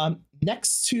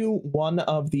 Next to one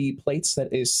of the plates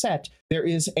that is set, there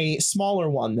is a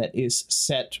smaller one that is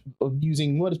set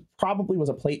using what probably was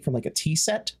a plate from like a tea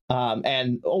set,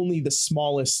 and only the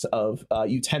smallest of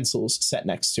utensils set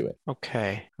next to it.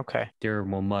 Okay.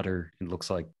 Darren will mutter, it looks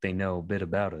like they know a bit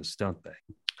about us, don't they?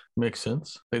 Makes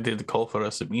sense. They did call for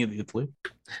us immediately.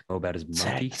 Oh, about his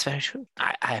monkey? It's very true.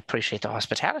 I appreciate the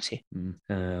hospitality.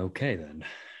 Okay, then.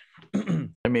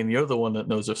 I mean, you're the one that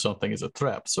knows if something is a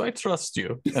trap, so I trust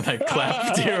you. And I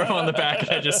clap Diro on the back and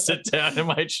I just sit down in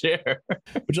my chair.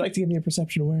 Would you like to give me a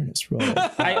perception awareness roll?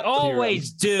 I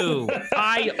always do.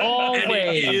 I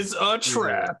always. It is a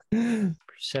trap.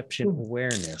 Perception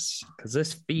awareness, because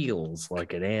this feels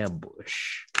like an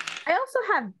ambush. I also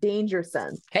have danger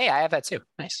sense. Hey, I have that too.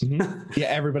 Nice. Yeah,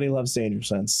 everybody loves danger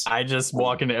sense. I just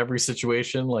walk into every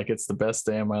situation like it's the best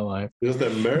day of my life. Is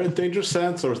that merit danger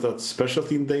sense or is that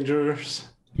specialty in dangers?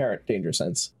 Merit danger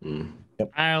sense.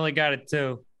 I only got it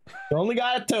too. You only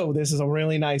got it too. This is a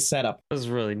really nice setup. This is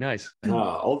really nice.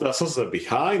 All the assets are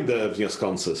behind the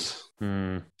sconces.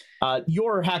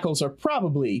 Your hackles are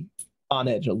probably on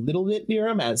edge a little bit,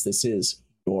 Niram, as this is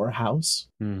your house.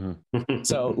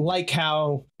 So, like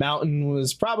how Mountain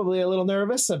was probably a little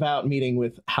nervous about meeting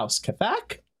with House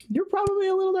Kathak, you're probably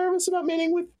a little nervous about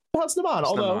meeting with House Naman.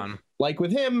 Although, like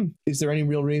with him, is there any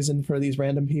real reason for these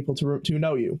random people to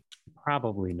know you?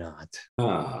 Probably not.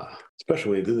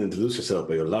 Especially when you didn't introduce yourself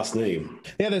by your last name.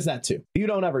 Yeah, there's that too. You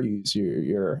don't ever use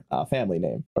your family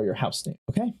name or your house name.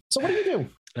 Okay, so what do you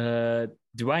do?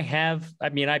 Do I have? I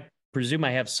mean, I presume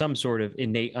I have some sort of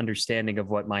innate understanding of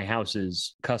what my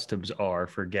house's customs are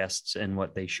for guests and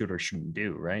what they should or shouldn't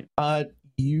do, right?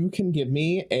 You can give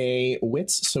me a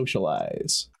wits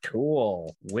socialize.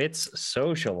 Cool. Wits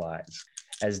socialize.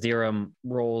 As Dirham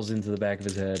rolls into the back of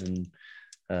his head and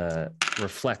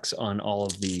reflects on all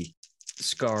of the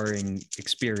scarring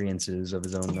experiences of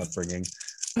his own upbringing,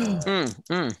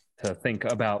 to think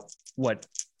about what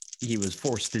he was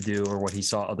forced to do or what he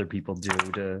saw other people do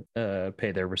to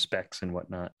pay their respects and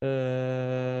whatnot.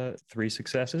 3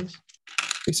 successes.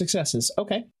 3 successes.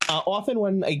 Okay. Often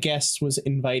when a guest was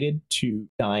invited to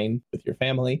dine with your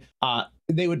family,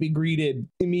 they would be greeted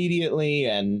immediately,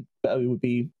 and it would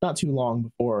be not too long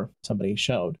before somebody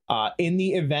showed. In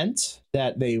the event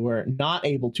that they were not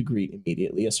able to greet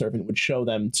immediately, a servant would show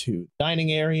them to the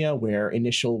dining area where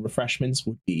initial refreshments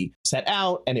would be set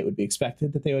out, and it would be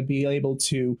expected that they would be able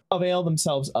to avail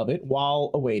themselves of it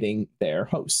while awaiting their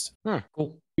host.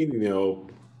 Cool.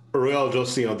 Royal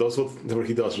just, that's what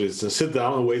he does, is sit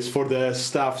down and waits for the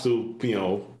staff to,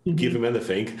 give him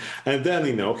anything. And then,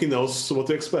 he knows what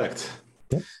to expect.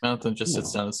 Mountain just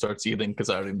sits down and starts eating because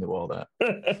I already knew all that.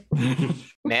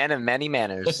 Man of many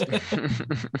manners.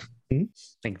 I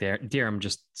think Dirham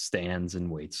just stands and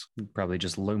waits, probably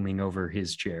just looming over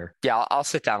his chair. Yeah, I'll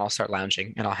sit down. I'll start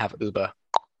lounging, and I'll have Uba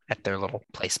at their little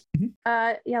place.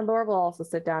 Yeah, Laura will also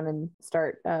sit down and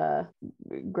start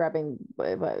grabbing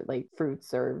like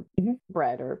fruits or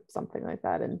bread or something like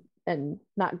that, and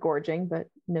not gorging, but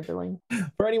nibbling.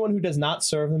 For anyone who does not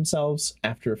serve themselves,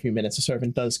 after a few minutes, a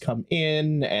servant does come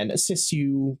in and assist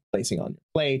you, placing on your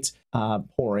plate,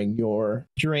 pouring your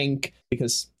drink,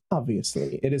 because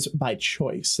obviously it is by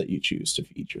choice that you choose to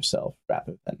feed yourself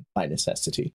rather than by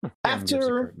necessity. Gives a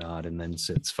curt nod and then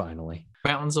sits finally.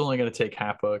 Mountain's only going to take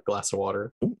half a glass of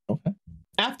water. Okay.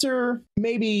 After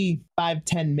maybe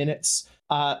 5-10 minutes,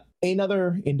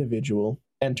 another individual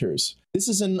enters. This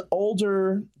is an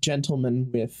older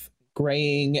gentleman with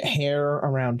graying hair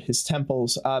around his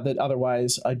temples, that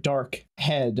otherwise a dark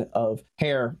head of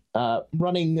hair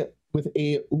running with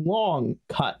a long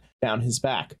cut down his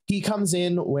back. He comes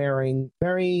in wearing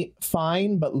very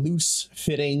fine but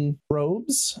loose-fitting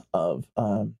robes of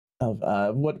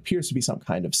what appears to be some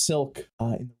kind of silk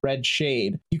in the red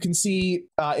shade. You can see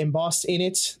embossed in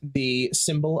it the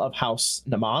symbol of House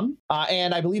Naman.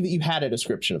 And I believe that you had a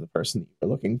description of the person that you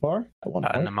were looking for at one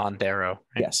point. Naman Darrow.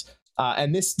 Right? Yes.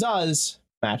 And this does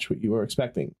match what you were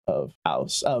expecting of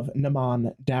House of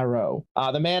Naman Darrow.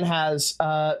 The man has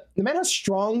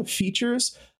strong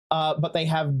features, but they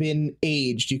have been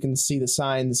aged. You can see the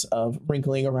signs of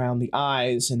wrinkling around the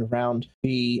eyes and around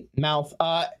the mouth.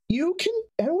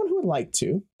 Anyone who would like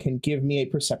to can give me a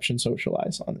perception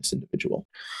socialize on this individual.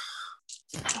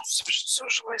 Perception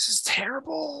socialize is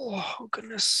terrible. Oh,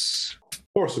 goodness.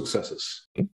 4 successes.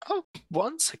 Oh,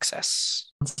 1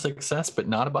 success. 1 success, but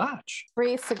not a botch.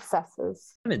 3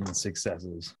 successes. 7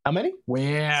 successes. How many?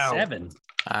 Wow. 7.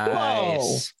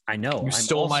 Nice. I know. You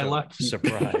stole my luck.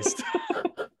 Surprised.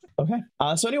 Okay.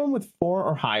 So anyone with 4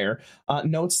 or higher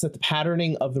notes that the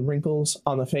patterning of the wrinkles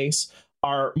on the face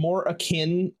are more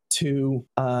akin to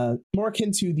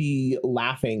the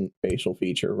laughing facial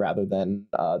feature rather than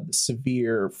the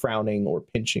severe frowning or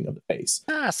pinching of the face.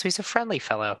 So he's a friendly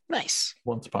fellow. Nice.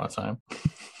 Once upon a time.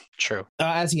 True.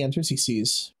 As he enters, he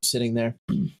sees you sitting there.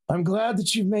 I'm glad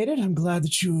that you've made it. I'm glad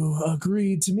that you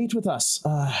agreed to meet with us.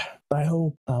 I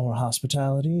hope our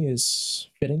hospitality is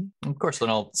fitting. Of course, then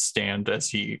I'll stand as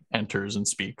he enters and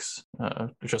speaks,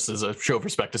 just as a show of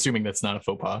respect, assuming that's not a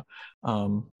faux pas.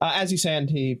 As you stand,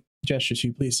 he gestures to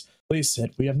you. Please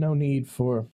sit. We have no need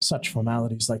for such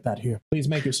formalities like that here. Please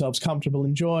make yourselves comfortable.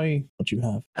 Enjoy what you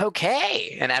have.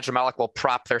 Okay. And Adramalik will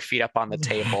prop their feet up on the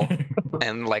table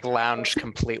and like lounge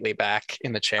completely back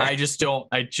in the chair. I just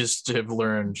have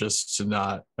learned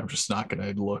I'm just not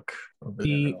going to look over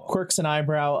He there. quirks an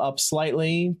eyebrow up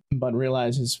slightly, but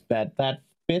realizes that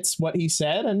fits what he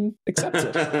said and accepts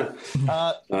it.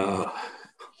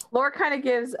 Lore kind of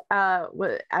gives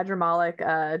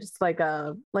Adramalik just like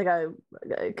a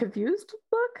confused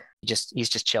look. He's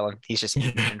just chilling. He's just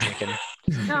eating and drinking.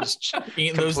 No, Just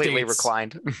Eating those completely dates.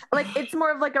 reclined. like it's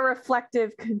more of like a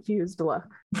reflective, confused look.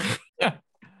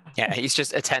 Yeah, he's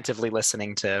just attentively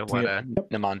listening to what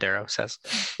Namondero says.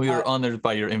 We are honored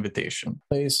by your invitation.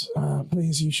 Please,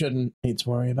 you shouldn't need to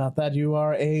worry about that. You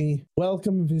are a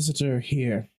welcome visitor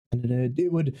here. And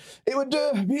it would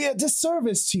be a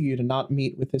disservice to you to not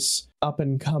meet with this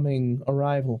up-and-coming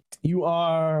arrival. You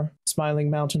are Smiling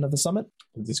Mountain of the Summit?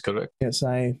 That is correct. Yes,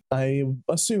 I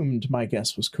assumed my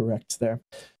guess was correct there.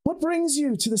 What brings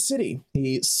you to the city?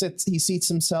 He seats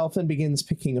himself and begins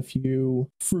picking a few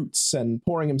fruits and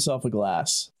pouring himself a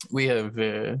glass. We have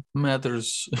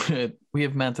matters. We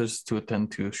have matters to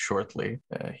attend to shortly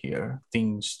here.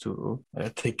 Things to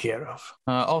take care of.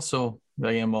 Also,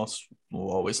 I am also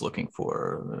always looking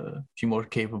for a few more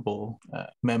capable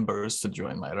members to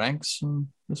join my ranks. And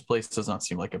this place does not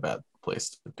seem like a bad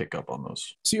place to pick up on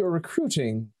those. So you're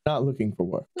recruiting, not looking for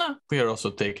work. No, we are also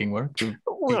taking work.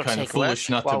 We'll Be kind of take foolish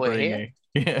work not to while we're bring here.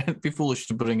 it'd be foolish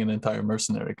to bring an entire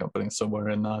mercenary company somewhere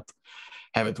and not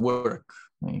have it work.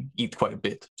 I eat quite a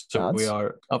bit. So we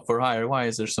are up for hire. Why?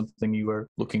 Is there something you are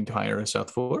looking to hire us out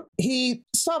for? He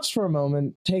stops for a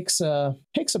moment, takes a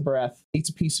breath, eats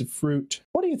a piece of fruit.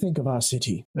 What do you think of our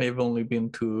city? I've only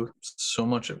been to so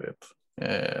much of it.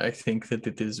 I think that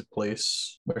it is a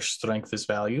place where strength is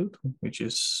valued, which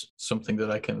is something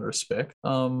that I can respect.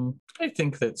 I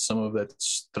think that some of that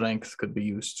strength could be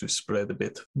used to spread a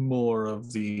bit more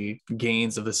of the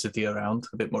gains of the city around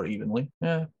a bit more evenly.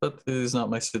 Yeah, but it is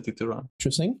not my city to run.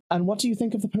 Interesting. And what do you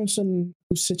think of the person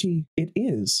whose city it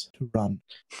is to run?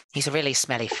 He's a really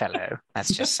smelly fellow.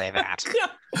 Let's just say that.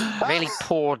 Really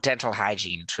poor dental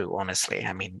hygiene, too, honestly.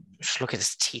 I mean, just look at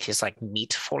his teeth. There's like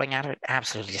meat falling out of it.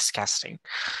 Absolutely disgusting.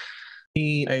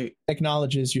 He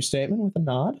acknowledges your statement with a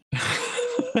nod.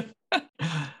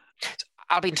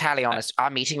 I'll be entirely honest. Our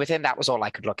meeting with him, that was all I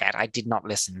could look at. I did not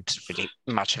listen to really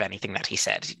much of anything that he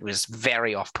said. It was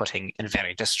very off-putting and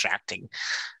very distracting.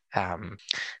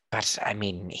 But I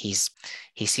mean, he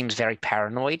seems very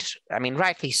paranoid. I mean,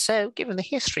 rightly so, given the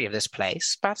history of this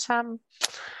place. But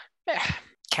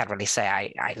can't really say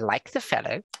I like the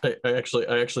fellow. I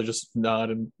actually just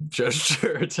nod and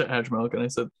gesture to Adramalik, and I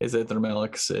said, as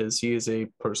Adramalik says, he is a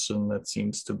person that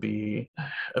seems to be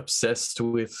obsessed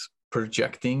with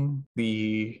projecting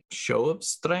the show of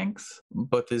strength,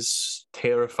 but is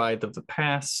terrified of the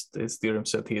past. As Dhirim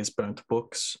said, he has burnt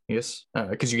books. Yes,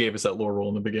 because you gave us that lore roll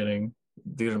in the beginning.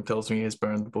 Dhirim tells me he has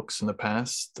burned books in the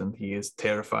past, and he is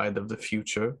terrified of the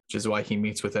future, which is why he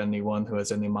meets with anyone who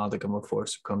has any modicum of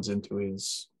force who comes into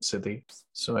his city.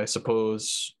 So I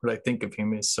suppose what I think of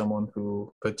him is someone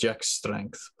who projects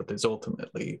strength, but is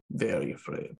ultimately very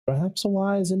afraid. Perhaps a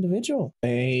wise individual.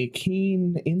 A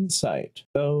keen insight,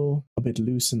 though a bit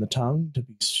loose in the tongue to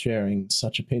be sharing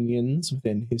such opinions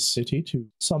within his city to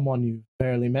someone you've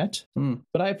barely met.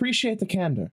 But I appreciate the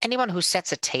candor. Anyone who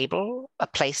sets a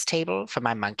place table for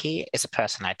my monkey is a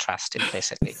person I trust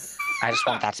implicitly. I just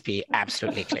want that to be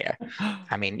absolutely clear.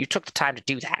 I mean, you took the time to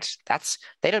do that.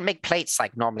 They don't make plates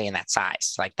like normally in that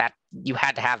size. Like that, you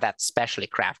had to have that specially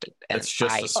crafted. And it's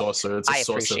just a saucer. It's a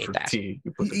saucer for that. tea.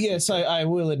 Yes, I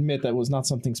will admit that was not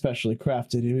something specially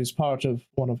crafted. It was part of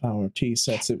one of our tea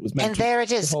sets. It was meant and there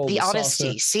it is, hold the saucer.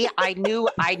 honesty. See, I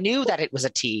knew that it was a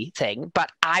tea thing,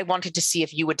 but I wanted to see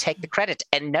if you would take the credit.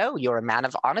 And no, you're a man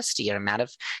of honesty. You're a man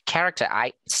of character.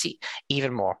 I see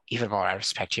even more. I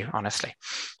respect you, honestly.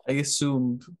 I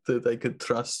assumed that I could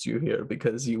trust you here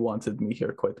because you wanted me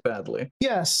here quite badly.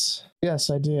 Yes,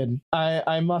 I did.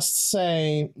 I must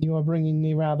say, you are bringing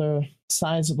me rather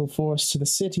sizable force to the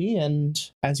city,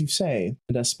 and as you say,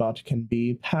 the despot can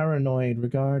be paranoid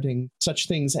regarding such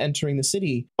things entering the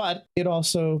city, but it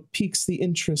also piques the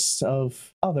interests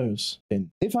of others.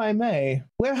 And if I may,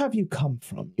 where have you come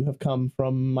from? You have come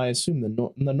from, I assume,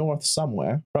 the north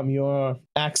somewhere. From your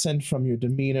accent, from your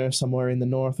demeanor, somewhere in the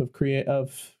north of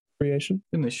creation?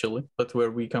 Initially, but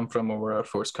where we come from or where our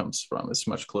force comes from is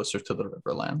much closer to the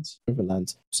Riverlands.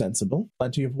 Riverlands. Sensible.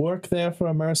 Plenty of work there for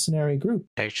a mercenary group.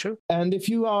 Very true. And if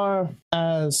you are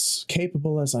as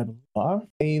capable as I believe you are,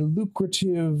 a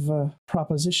lucrative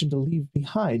proposition to leave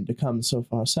behind to come so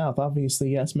far south.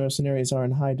 Obviously, yes, mercenaries are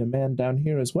in high demand down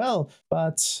here as well,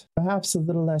 but perhaps a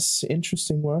little less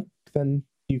interesting work than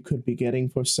you could be getting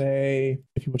for, say,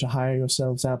 if you were to hire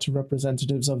yourselves out to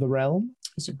representatives of the realm.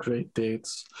 These are great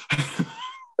dates.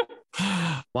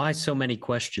 Why so many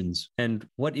questions? And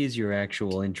what is your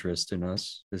actual interest in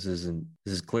us? This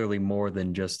is clearly more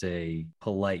than just a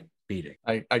polite meeting.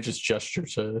 I just gesture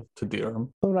to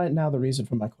Dirham. Well, right now, the reason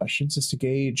for my questions is to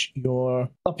gauge your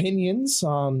opinions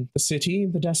on the city,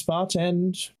 the despot,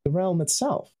 and the realm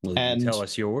itself. Will And you tell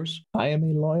us yours? I am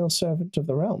a loyal servant of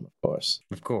the realm, of course.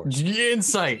 Of course.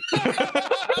 Insight.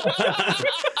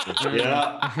 Yeah.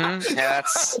 Yeah,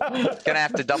 that's gonna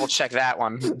have to double check that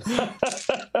one.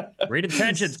 Read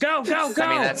intentions. Go, go, go. I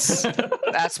mean,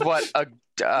 that's what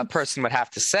a person would have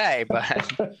to say, but I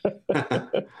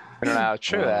don't know how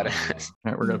true that is.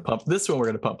 All right, we're gonna pump this one. We're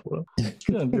gonna pump a little.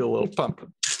 We're gonna do a little pump.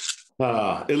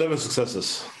 11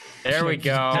 successes. There we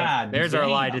go. God There's our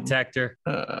lie damn. detector.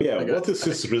 Yeah, what is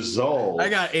his resolve? I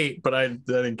got 8, but I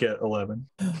didn't get 11.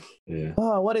 Yeah.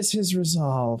 Oh, what is his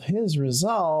resolve? His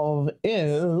resolve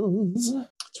is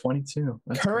 22.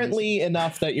 That's currently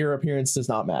enough that your appearance does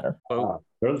not matter.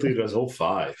 Currently, resolve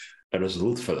 5. A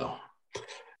resolute fellow.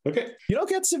 Okay. You don't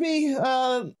get to be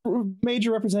a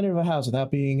major representative of a house without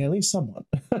being at least someone.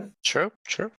 True.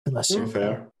 Unless you're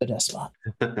Fair. the despot.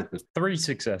 3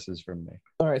 successes from me.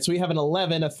 All right, so we have an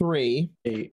 11, a 3,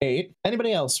 8.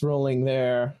 Anybody else rolling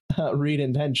their read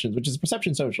intentions, which is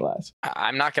perception socialize?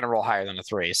 I'm not gonna roll higher than a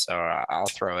 3, so I'll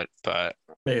throw it. But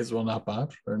May as well not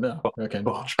botch, or no? Okay.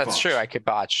 Botch, that's botch. true. I could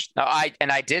botch. No,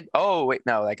 I did. Oh wait,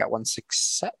 no, I got 1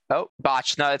 success. Oh,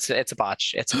 botch. No, it's a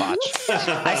botch. It's a botch.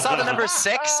 I saw the number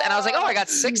 6, and I was like, oh, I got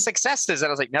 6 successes, and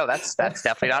I was like, no, that's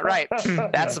definitely not right.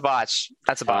 That's a botch.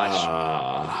 That's a botch.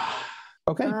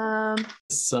 Okay,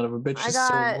 Son of a bitch. I is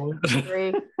got so low.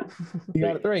 3. you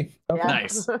got a 3. Okay. Yeah.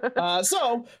 Nice.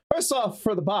 So, first off,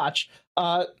 for the botch,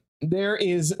 there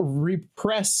is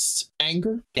repressed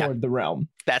anger Yeah. toward the realm.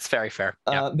 That's very fair.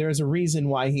 Yeah. There's a reason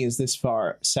why he is this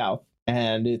far south,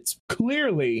 and it's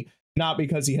clearly not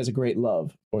because he has a great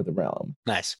love for the realm.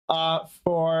 Nice.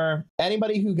 For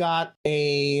anybody who got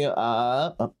a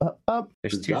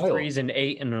There's 2 Dial. 3s, an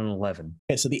 8, and an 11.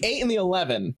 okay, so the 8 and the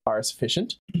 11 are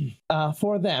sufficient.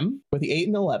 For them, with the 8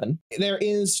 and 11, there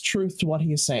is truth to what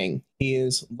he is saying. He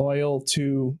is loyal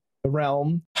to the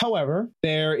realm. However,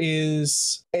 there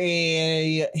is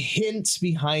a hint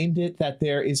behind it that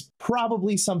there is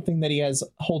probably something that he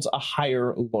holds a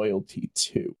higher loyalty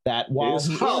to. That while His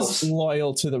he house. is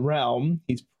loyal to the realm,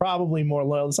 he's probably more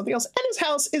loyal to something else. And his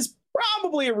house is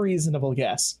probably a reasonable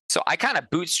guess. So I kind of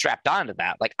bootstrapped onto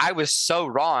that. Like I was so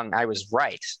wrong, I was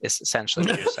right. Is essentially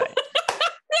what you're saying.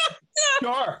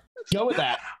 Sure. Go with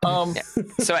that.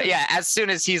 So yeah, as soon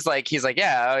as he's like,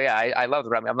 yeah, oh yeah, I love the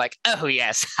realm. I'm like, oh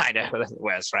yes, I know who it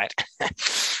was, right?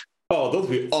 Oh, don't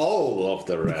we all love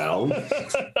the realm?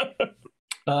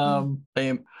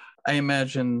 I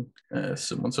imagine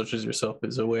someone such as yourself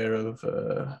is aware of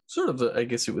sort of I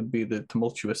guess it would be the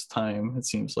tumultuous time it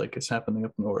seems like is happening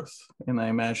up north. And I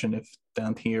imagine if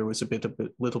down here was a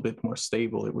little bit more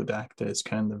stable, it would act as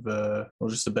kind of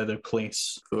just a better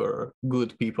place for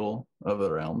good people of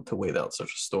the realm to wait out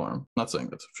such a storm. Not saying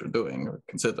that's what you're doing or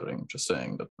considering, just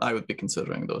saying that I would be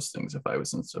considering those things if I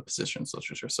was in a position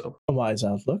such as yourself. A wise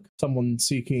outlook. Someone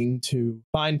seeking to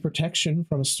find protection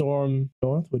from a storm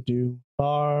north could do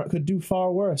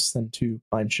far worse than to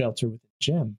find shelter with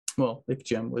Gem. Well, if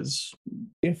Gem was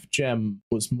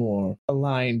more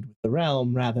aligned with the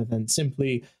realm rather than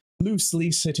simply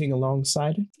loosely sitting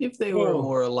alongside it. If they were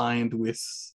more aligned with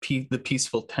the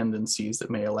peaceful tendencies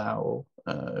that may allow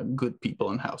good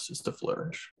people and houses to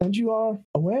flourish. And you are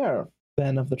aware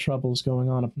then of the troubles going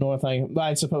on up north.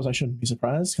 I suppose I shouldn't be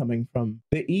surprised. Coming from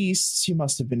the east, you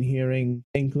must have been hearing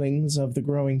inklings of the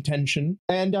growing tension.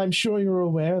 And I'm sure you're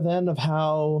aware then of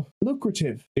how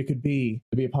lucrative it could be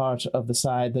to be a part of the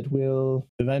side that will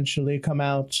eventually come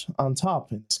out on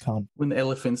top in this conflict. When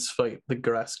elephants fight, the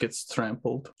grass gets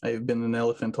trampled. I've been an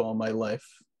elephant all my life,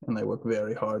 and I work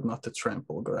very hard not to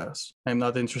trample grass. I'm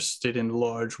not interested in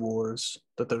large wars.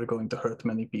 that they're going to hurt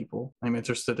many people. I'm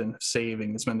interested in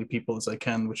saving as many people as I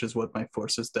can, which is what my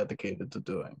force is dedicated to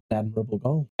doing. Admirable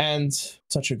goal. And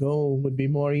such a goal would be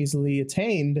more easily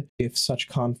attained if such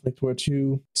conflict were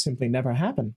to simply never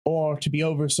happen, or to be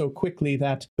over so quickly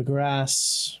that the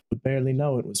grass would barely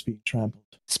know it was being trampled.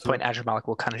 At this point, Adramalik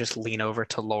will kind of just lean over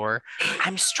to Lore.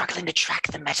 I'm struggling to track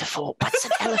the metaphor. What's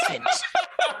an elephant?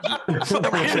 The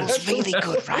metaphor's really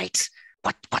good, right?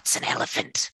 What's an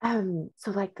elephant?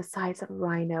 So like the size of a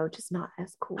rhino, just not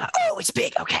as cool. Oh, it's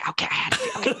big. Okay. I had to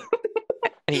be, okay.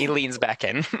 And he leans back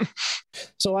in.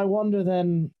 So I wonder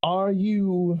then,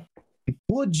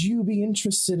 would you be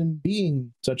interested in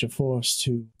being such a force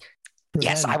to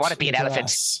Yes, I want to be an elephant.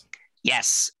 grass?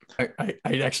 Yes. I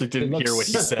actually didn't hear what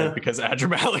he said because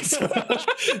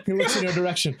Adramalik. He looks in your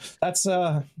direction.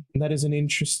 That is an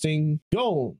interesting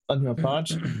goal on your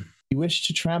part. You wish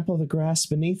to trample the grass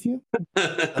beneath you?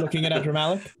 Looking at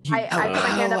Adramalik. I put my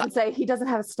hand up and say he doesn't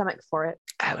have a stomach for it.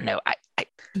 Oh no,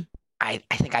 I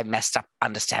think I messed up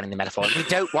understanding the metaphor. We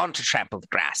don't want to trample the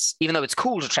grass, even though it's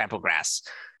cool to trample grass.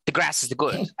 The grass is the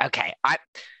good. Okay, I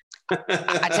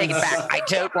take it back. I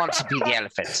don't want to be the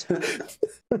elephant.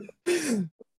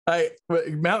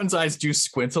 Mountain's eyes do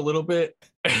squint a little bit.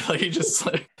 Like he just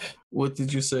like, what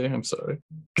did you say? I'm sorry,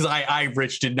 because I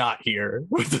Rich did not hear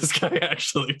what this guy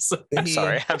actually said. I'm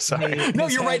sorry. No,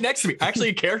 you're right next to me. Actually,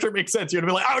 a character makes sense. You're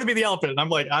gonna be like, I want to be the elephant, and I'm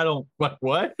like, I don't.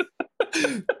 What?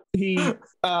 He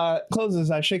closes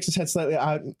his eyes, shakes his head slightly.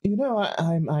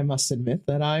 I must admit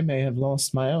that I may have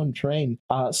lost my own train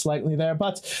slightly there,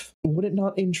 but would it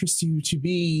not interest you to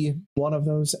be one of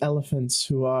those elephants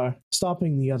who are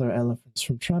stopping the other elephants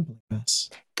from trampling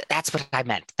us? That's what I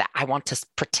meant. That I want to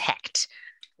protect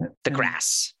the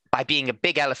grass by being a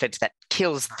big elephant that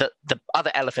kills the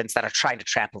other elephants that are trying to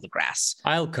trample the grass.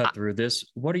 I'll cut through this.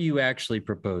 What are you actually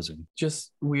proposing?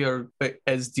 Just, we are,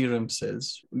 as Dirham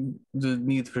says, the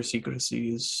need for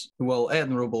secrecy is, well,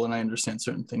 admirable, and I understand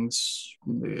certain things.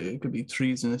 It could be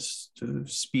treasonous to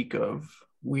speak of.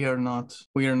 We are not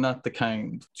the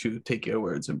kind to take your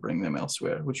words and bring them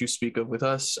elsewhere. What you speak of with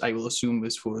us, I will assume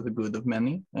is for the good of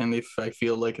many. And if I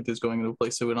feel like it is going to a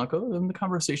place that would not go, then the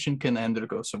conversation can end or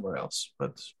go somewhere else.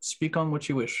 But speak on what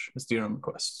you wish, as Dirham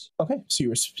requests. Okay, so you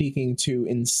were speaking to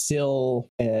instill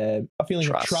a feeling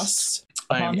of trust.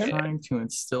 I am trying to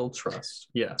instill trust.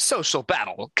 Yeah. Social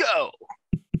battle, go!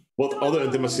 What other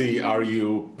intimacy are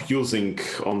you using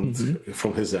from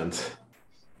his end?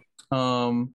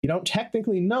 You don't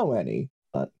technically know any,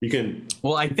 but you can.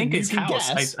 Well, I think his house.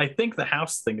 Guess. I think the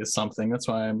house thing is something. That's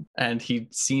why and he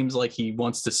seems like he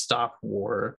wants to stop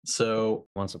war. So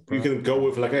You can go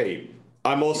with like, hey,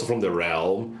 I'm also from the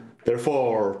realm.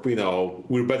 Therefore,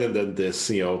 we're better than this,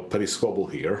 petty squabble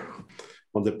here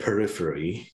on the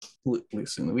periphery.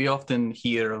 Listen, we often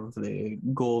hear of the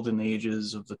golden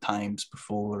ages of the times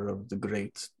before, of the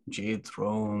great Jade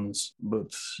Thrones,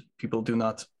 but people do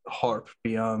not harp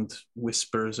beyond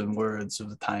whispers and words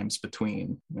of the times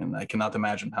between. And I cannot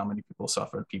imagine how many people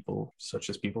suffered, people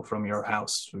such as people from your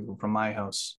house, people from my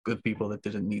house, good people that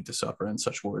didn't need to suffer, and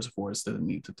such wars didn't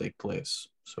need to take place.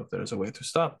 So if there's a way to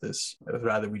stop this, I would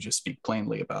rather we just speak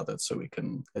plainly about it so we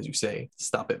can, as you say,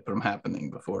 stop it from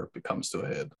happening before it becomes to a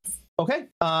head. Okay,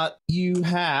 you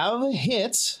have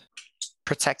hit.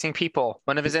 Protecting people,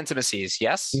 one of his intimacies,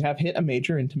 yes? You have hit a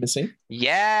major intimacy.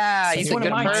 Yeah, he's a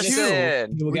good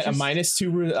person. You will get a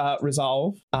 -2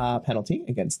 resolve penalty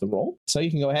against the roll. So you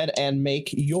can go ahead and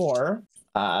make your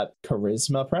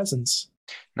charisma presence.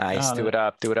 Nice, do it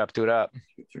up. 2, 3,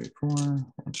 4, 1,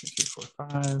 2, 3, 4,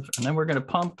 5. And then we're gonna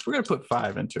put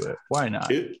 5 into it. Why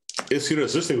not? Is he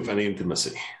resisting with any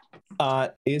intimacy?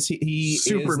 Is he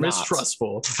super is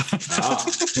mistrustful? He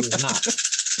is not.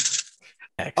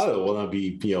 I don't want to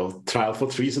be, trial for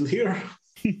treason here.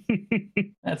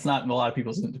 That's not in a lot of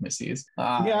people's intimacies.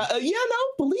 No,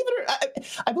 believe it or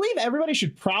I believe everybody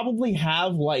should probably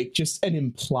have like just an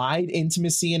implied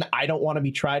intimacy, and I don't want to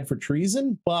be tried for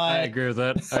treason. But I agree with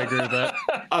that.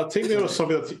 I think there was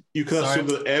something that you can assume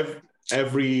that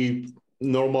every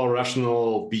normal,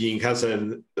 rational being has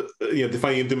an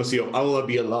defining intimacy of I want to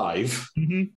be alive.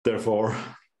 Therefore.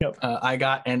 Yep. I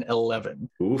got an 11.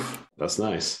 Oof, that's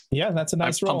nice. Yeah, that's a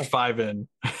nice roll. Pumped 5 in.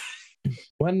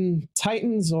 when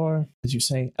titans, or as you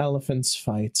say, elephants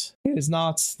fight, it is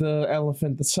not the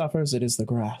elephant that suffers, it is the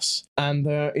grass. And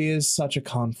there is such a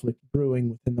conflict brewing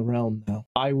within the realm now.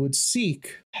 I would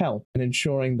seek help in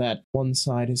ensuring that one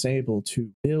side is able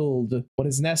to build what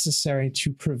is necessary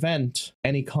to prevent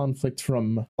any conflict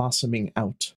from blossoming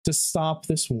out, to stop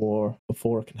this war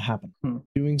before it can happen.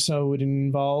 Doing so would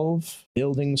involve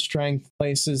building strength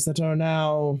places that are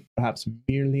now perhaps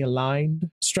merely aligned,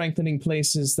 strengthening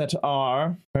places that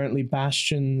are currently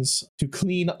bastions, to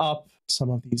clean up some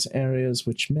of these areas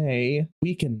which may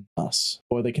weaken us,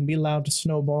 or they can be allowed to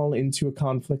snowball into a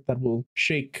conflict that will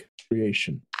shake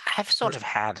creation. I've sort of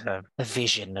had a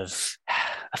vision of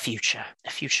a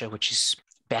future which is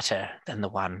better than the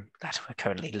one that we're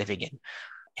currently living in.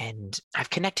 And I've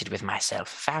connected with myself,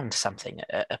 found something,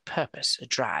 a purpose, a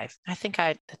drive. I think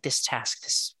that this task,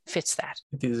 this fits that.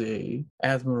 It is a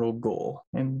admirable goal,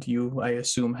 and you, I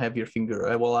assume, have your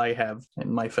finger. Well, I have,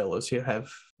 and my fellows here have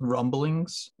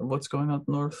rumblings of what's going on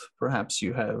north. Perhaps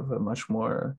you have a much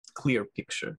more clear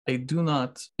picture. I do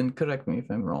not, and correct me if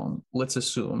I'm wrong, let's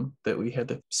assume that we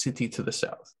had a city to the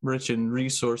south, rich in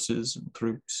resources and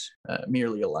troops,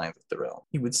 merely aligned with the realm.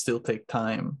 It would still take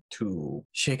time to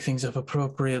shake things up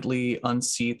appropriately,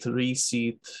 unseat,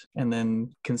 reseat, and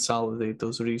then consolidate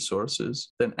those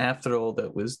resources. Then after all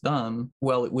that was done,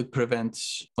 well, it would prevent,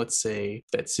 let's say,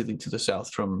 that city to the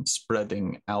south from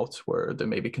spreading out where they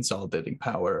may be consolidating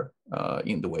power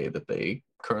in the way that they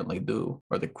currently do,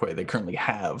 or the way they currently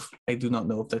have. I do not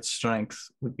know if that strength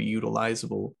would be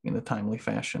utilizable in a timely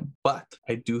fashion, but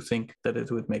I do think that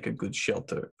it would make a good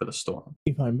shelter for the storm.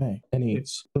 If I may. And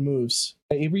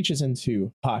he reaches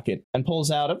into pocket and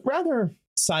pulls out a rather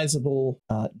sizable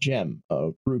gem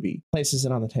of ruby, places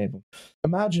it on the table.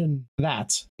 Imagine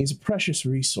that is a precious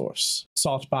resource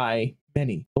sought by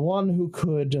many. The one who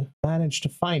could manage to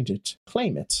find it,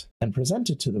 claim it, and present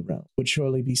it to the realm would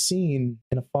surely be seen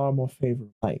in a far more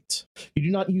favorable light. You do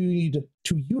not need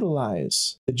to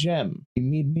utilize the gem. You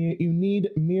need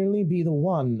merely be the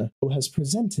one who has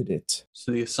presented it.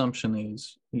 So the assumption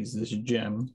is this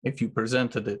gem. If you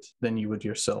presented it, then you would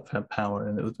yourself have power,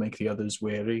 and it would make the others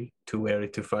too wary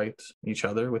to fight each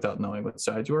other without knowing what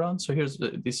side you were on. So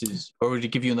or would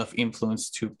it give you enough influence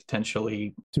to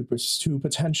potentially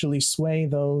sway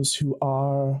those who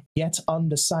are yet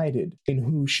undecided in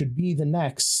who should be the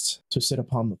next to sit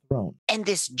upon the throne. And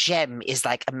this gem is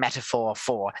like a metaphor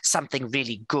for something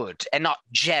really good, and not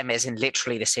gem as in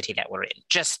literally the city that we're in.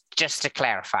 Just to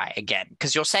clarify again,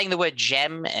 because you're saying the word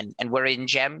gem and we're in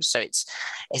gem, so it's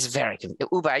very good.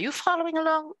 Uber, are you following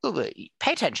along? Uber,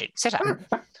 pay attention. Sit up.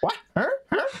 What?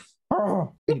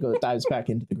 Oh, he dives back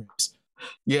into the grapes.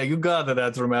 Yeah, you got it,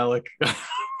 Adramalik.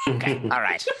 Okay, all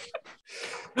right.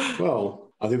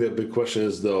 Well, I think the big question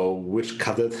is, though, which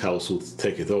cadet house would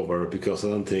take it over? Because I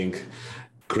don't think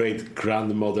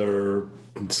great-grandmother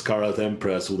Scarlet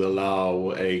Empress would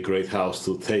allow a great house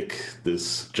to take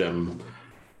this gem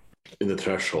in the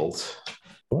threshold.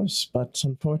 Of course, but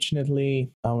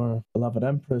unfortunately, our beloved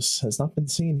Empress has not been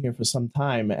seen here for some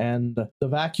time, and the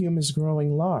vacuum is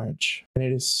growing large. And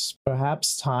it is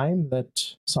perhaps time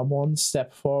that someone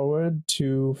step forward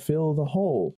to fill the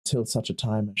hole till such a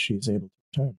time as she is able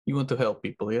to return. You want to help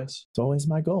people, yes? It's always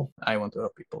my goal. I want to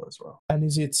help people as well. And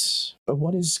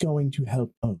what is going to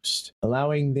help most?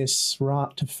 Allowing this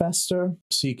rot to fester,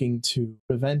 seeking to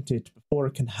prevent it before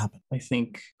it can happen? I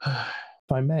think...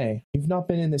 If I may, you've not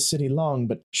been in this city long,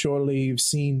 but surely you've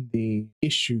seen the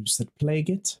issues that plague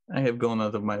it? I have gone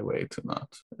out of my way to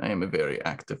not. I am a very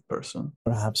active person.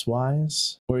 Perhaps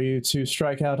wise. Were you to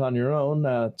strike out on your own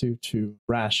due to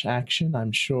rash action,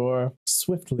 I'm sure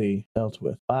swiftly dealt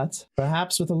with. But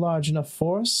perhaps with a large enough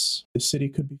force, the city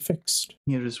could be fixed.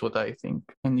 Here is what I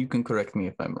think, and you can correct me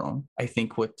if I'm wrong. I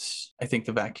think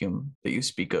the vacuum that you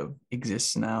speak of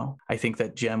exists now. I think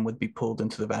that gem would be pulled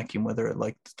into the vacuum whether it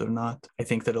liked it or not. I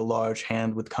think that a large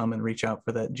hand would come and reach out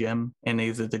for that gem, and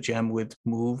either the gem would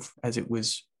move as it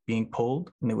was being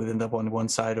pulled, and it would end up on one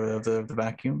side of the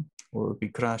vacuum, or it would be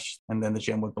crushed, and then the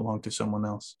gem would belong to someone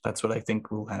else. That's what I think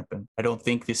will happen. I don't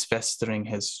think this festering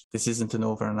this isn't an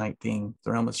overnight thing.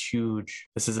 The realm is huge.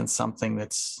 This isn't something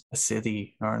that's a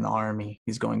city or an army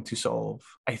is going to solve.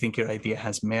 I think your idea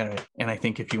has merit, and I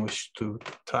think if you wish to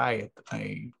try it,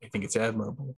 I think it's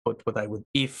admirable. But what I would,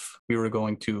 if we were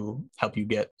going to help you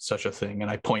get such a thing, and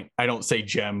I don't say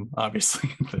gem,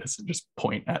 obviously, just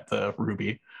point at the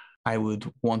ruby. I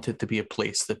would want it to be a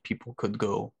place that people could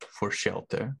go for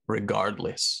shelter,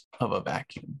 regardless of a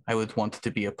vacuum. I would want it to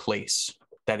be a place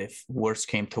that if worst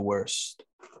came to worst,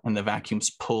 and the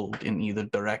vacuums pulled in either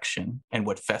direction, and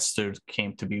what festered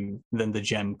came to be, then the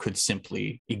gem could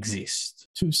simply exist.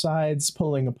 Two sides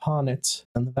pulling upon it,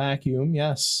 and the vacuum,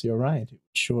 yes, you're right, it would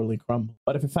surely crumble.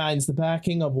 But if it finds the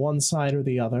backing of one side or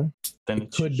the other, Then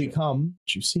it could become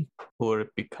what you see. or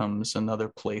it becomes another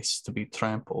place to be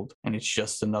trampled, and it's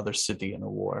just another city in a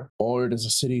war. Or it is a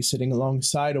city sitting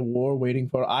alongside a war waiting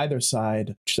for either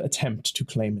side to attempt to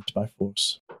claim it by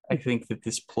force. I think that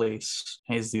this place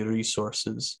has the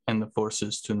resources and the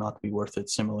forces to not be worth it,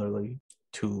 similarly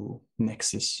to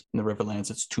Nexus in the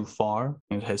Riverlands. It's too far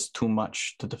and it has too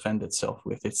much to defend itself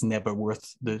with. It's never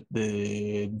worth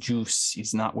the juice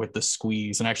is not worth the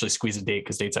squeeze. And actually squeeze a date,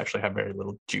 because dates actually have very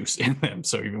little juice in them.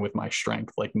 So even with my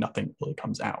strength, like nothing really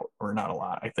comes out, or not a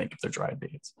lot, I think, if they're dry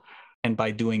dates. And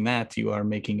by doing that, you are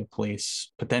making a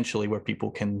place potentially where people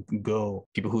can go,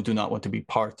 people who do not want to be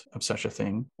part of such a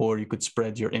thing. Or you could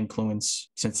spread your influence.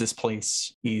 Since this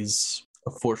place is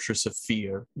a fortress of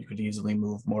fear, you could easily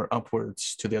move more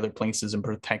upwards to the other places and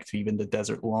protect even the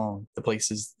desert long. The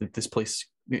places that this place,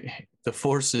 the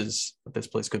forces that this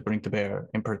place could bring to bear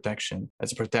in protection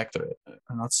as a protectorate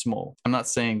are not small. I'm not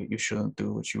saying that you shouldn't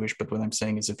do what you wish, but what I'm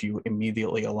saying is if you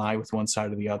immediately ally with one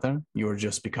side or the other, you are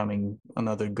just becoming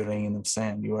another grain of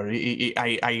sand. You are.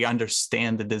 I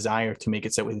understand the desire to make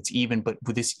it so it's even, but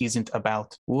this isn't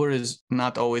about. War is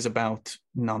not always about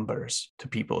numbers to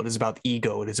people. It is about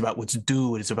ego. It is about what's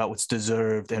due. It is about what's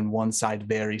deserved. And one side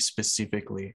very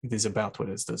specifically, it is about what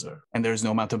is deserved. And there's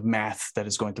no amount of math that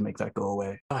is going to make that go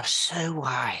away. You're so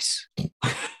wise.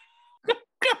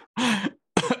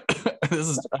 This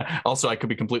is also, I could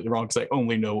be completely wrong because I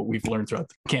only know what we've learned throughout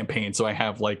the campaign. So I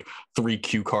have like 3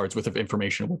 cue cards worth of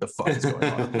information of what the fuck is going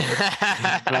on.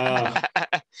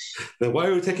 Then why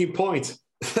are you taking point?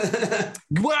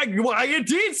 Why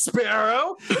indeed,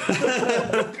 Sparrow?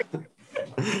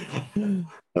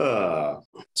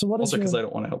 So what is Also, because your... I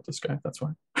don't want to help this guy. That's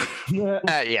why.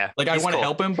 Yeah. Like, I He's want to cool.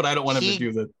 help him, but I don't want him to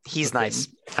do the. He's the nice.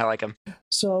 thing. I like him.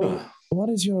 So, what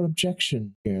is your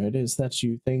objection here? It is that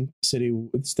you think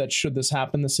that should this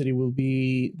happen,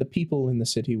 the people in the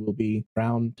city will be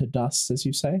ground to dust, as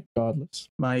you say, regardless.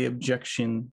 My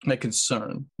objection, my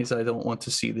concern is I don't want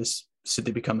to see this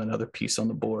city become another piece on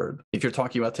the board. If you're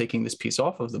talking about taking this piece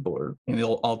off of the board in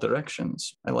all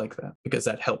directions, I like that because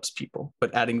that helps people.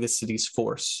 But adding this city's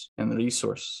force and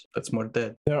resource, that's more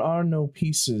dead. There are no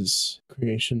pieces,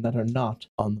 creation, that are not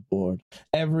on the board.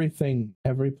 Everything,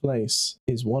 every place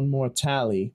is one more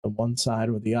tally on one side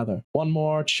or the other. One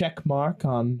more check mark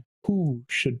on who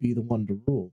should be the one to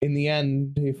rule. In the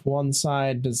end, if one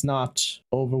side does not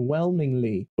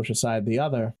overwhelmingly push aside the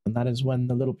other, and that is when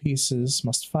the little pieces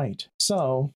must fight.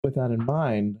 So, with that in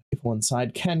mind, if one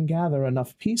side can gather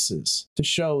enough pieces to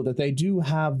show that they do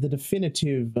have the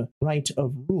definitive right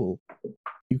of rule,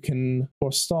 you can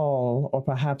forestall or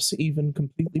perhaps even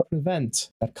completely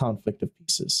prevent that conflict of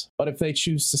pieces. But if they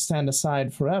choose to stand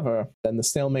aside forever, then the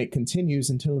stalemate continues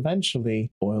until eventually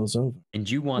boils over. And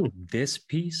you want this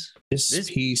piece?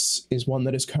 This piece is one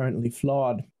that is currently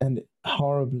flawed and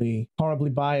horribly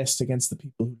biased against the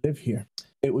people who live here.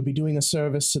 It would be doing a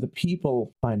service to the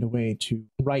people, find a way to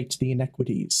right the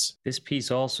inequities. This piece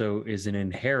also is an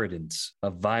inheritance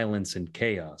of violence and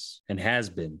chaos, and has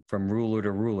been from ruler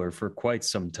to ruler for quite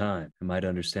some time. I might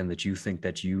understand that you think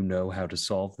that you know how to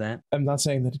solve that. I'm not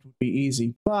saying that it would be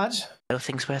easy, but No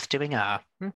things worth doing are.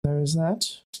 there is that.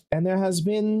 And there has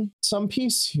been some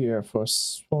peace here for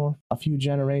a few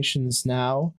generations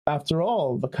now. After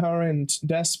all, the current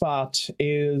despot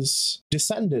is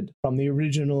descended from the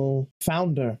original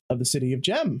founder of the city of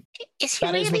Gem. Is he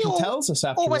That really is what he all- tells us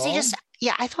after Or was all. he just?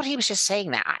 Yeah, I thought he was just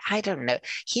saying that. I don't know.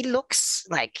 He looks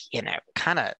like,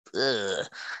 kind of.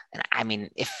 And I mean,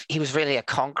 if he was really a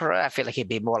conqueror, I feel like he'd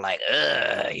be more like,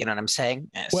 you know what I'm saying?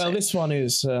 Well, So- this one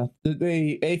is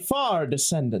a far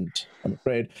descendant, I'm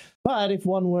afraid. But if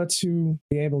one were to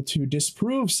be able to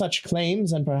disprove such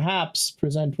claims and perhaps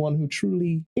present one who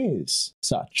truly is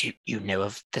such, you know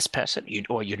of this person,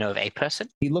 or you know of a person.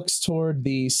 he looks toward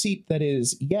the seat that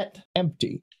is yet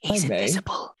empty. He's I may.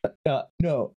 invisible.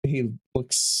 No, he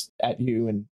looks at you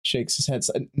and shakes his head.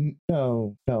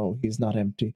 No, he's not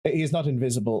empty. He is not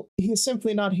invisible. He is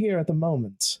simply not here at the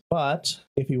moment. But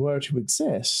if he were to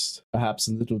exist, perhaps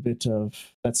a little bit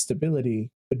of that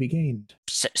stability could be gained.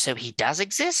 So he does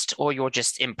exist, or you're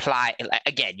just implying?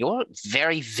 Again, you're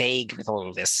very vague with all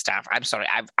of this stuff. I'm sorry.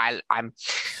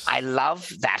 I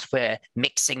love that we're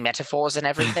mixing metaphors and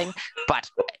everything. But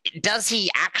does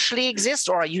he actually exist,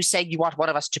 or are you saying you want one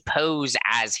of us to pose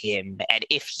as him? And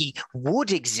if he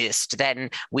would exist, then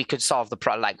we could solve the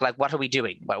problem. Like what are we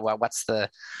doing? What's the?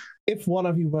 if one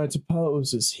of you were to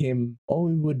pose as him, all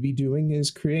we would be doing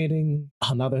is creating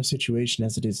another situation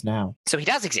as it is now. So he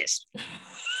does exist,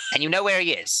 and you know where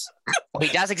he is, or he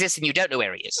does exist and you don't know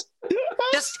where he is.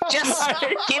 Just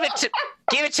give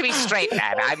it to me straight,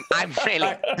 man. I'm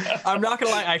really. I'm not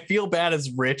gonna lie. I feel bad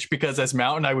as Rich because as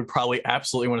Mountain, I would probably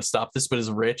absolutely want to stop this, but as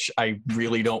Rich, I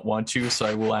really don't want to. So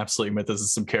I will absolutely admit this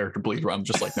is some character bleed where I'm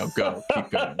just like, no, go,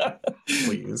 keep going,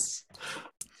 please.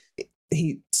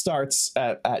 He starts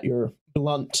at your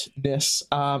bluntness.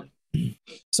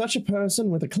 Such a person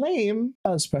with a claim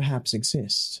does perhaps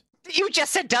exist. You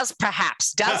just said does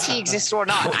perhaps. Does he exist or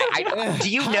not? Do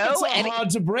you know? It's so hard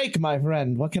to break, my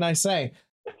friend. What can I say?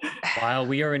 While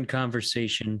we are in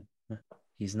conversation,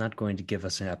 he's not going to give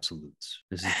us absolutes.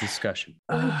 This is discussion.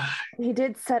 He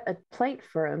did set a plate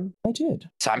for him. I did.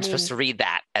 So I'm supposed to read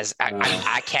that as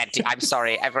I can't do. I'm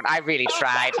sorry, everyone. I really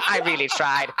tried.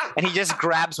 And he just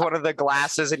grabs one of the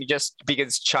glasses and he just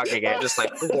begins chugging it, just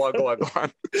like glug,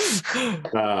 glug,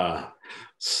 glug.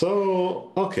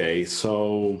 So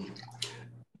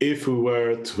if we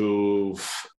were to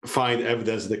find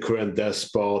evidence that the current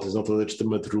despot is not a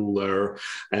legitimate ruler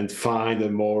and find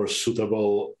a more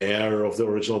suitable heir of the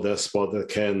original despot that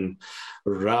can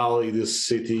rally this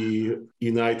city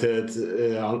united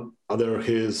under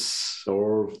his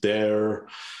or their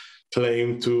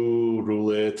claim to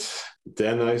rule it,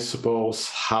 then I suppose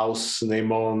House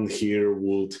Naemon here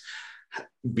would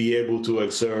be able to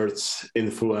exert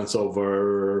influence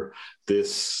over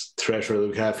this treasure that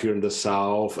we have here in the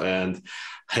south and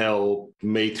help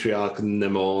matriarch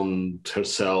Naemon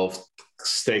herself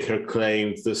stake her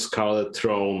claim to the Scarlet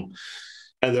Throne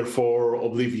and therefore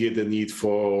alleviate the need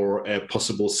for a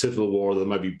possible civil war that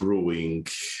might be brewing.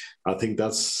 I think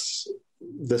that's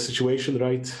the situation,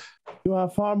 right? You are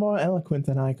far more eloquent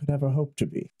than I could ever hope to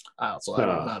be. I would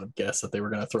not have guessed that they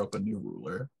were going to throw up a new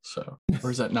ruler. So,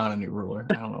 or is that not a new ruler?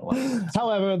 I don't know.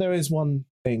 However, there is one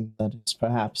thing that is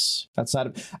perhaps outside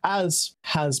of, as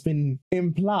has been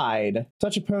implied,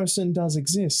 such a person does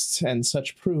exist, and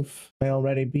such proof may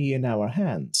already be in our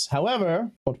hands. However,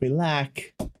 what we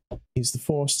lack is the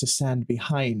force to stand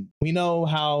behind. We know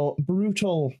how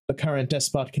brutal the current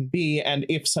despot can be, and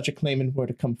if such a claimant were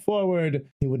to come forward,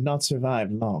 he would not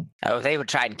survive long. Oh, they would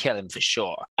try and kill him for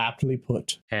sure. Aptly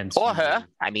put. Hence, Or her.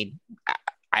 I mean,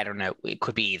 I don't know. It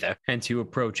could be either. hence you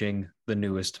approaching the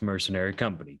newest mercenary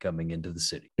company coming into the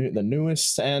city. The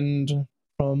newest and,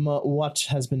 from what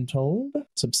has been told,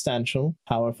 substantial,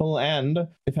 powerful, and,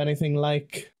 if anything,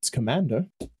 like its commander.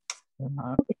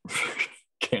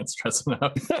 Can't stress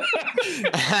enough.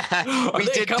 We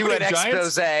did do an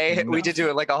expose. No. We did do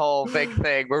it like a whole big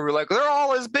thing where we're like, they're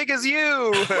all as big as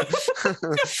you.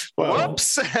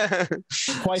 Whoops.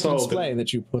 Quite a display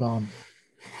that you put on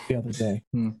the other day.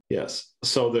 Yes.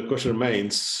 So the question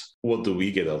remains, what do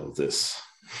we get out of this?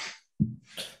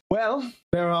 Well,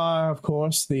 there are, of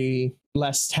course, the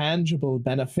less tangible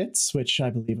benefits, which I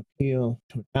believe appeal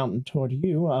to Mountain toward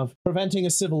you, of preventing a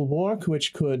civil war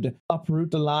which could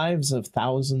uproot the lives of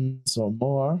thousands or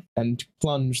more and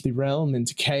plunge the realm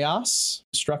into chaos,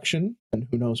 destruction, and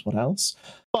who knows what else.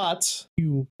 But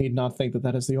you need not think that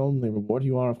that is the only reward.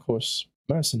 You are, of course,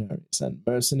 mercenaries, and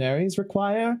mercenaries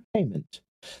require payment.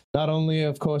 Not only,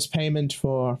 of course, payment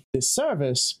for this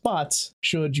service, but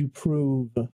should you prove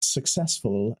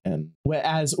successful and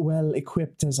as well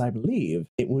equipped as I believe,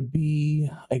 it would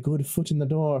be a good foot in the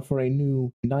door for a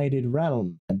new united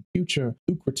realm and future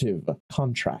lucrative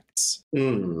contracts.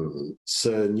 It's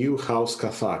a new House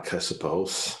Kathak, I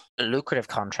suppose. Lucrative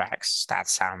contracts. That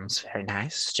sounds very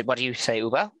nice. What do you say,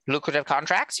 Uber? Lucrative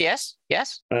contracts? Yes?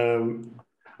 Yes?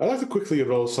 I'd like to quickly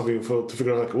roll something to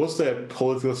figure out, like, what's the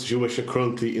political situation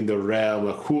currently in the realm?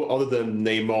 Like, who other than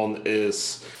Naemon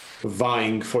is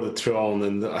vying for the throne,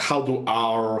 and how do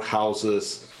our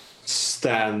houses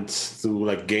stand to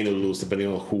like gain or lose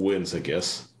depending on who wins, I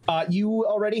guess? You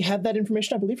already had that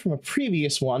information, I believe, from a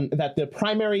previous one, that the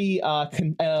primary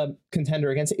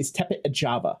contender against it is Tepet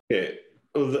Ajava. Okay.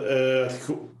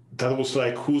 That was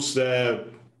like, who's the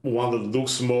one that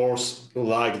looks more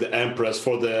like the Empress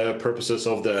for the purposes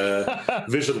of the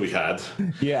vision we had?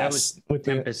 Yes. With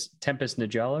Tempest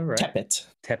Najala, right?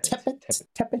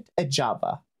 Tepet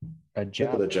Ajava.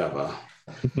 Ajava.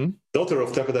 Mm-hmm. Daughter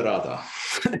of Tepedarada.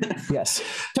 Yes.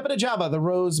 Tepet Ajava, the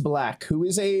Rose Black, who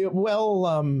is a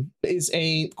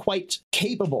quite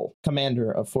capable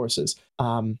commander of forces,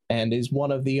 and is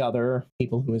one of the other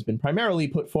people who has been primarily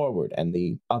put forward, and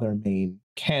the other main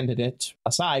candidate,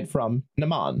 aside from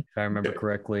Naemon. If I remember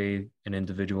correctly, an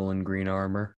individual in green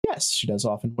armor. Yes, she does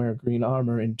often wear green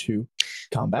armor into.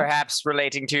 combat. Perhaps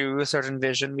relating to a certain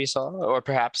vision we saw, or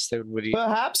perhaps there would be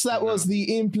Perhaps that was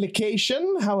the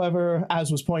implication. However,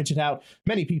 as was pointed out,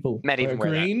 many people Many wear even wear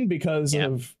that. green because Yeah.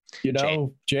 of,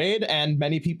 Jade, and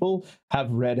many people have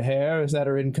red hair that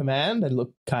are in command and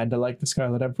look kind of like the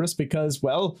Scarlet Empress because,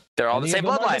 well, they're all the many same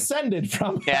of them are bloodline. descended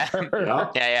from Yeah.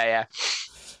 her. Yeah.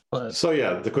 But So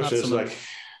yeah, the question Not is so like,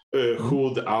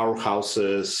 who our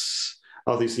houses,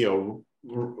 all these,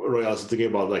 royals thinking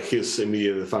about like his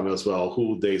immediate family as well,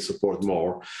 who they support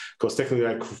more, because technically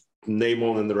like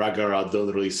Namon and Ragara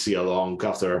don't really see along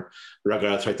after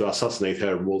Ragara tried to assassinate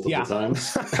her multiple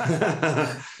times.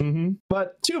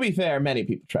 But to be fair, many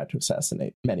people tried to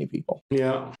assassinate many people.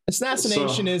 Yeah.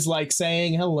 Assassination is like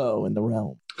saying hello in the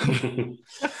realm.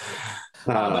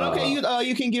 But okay,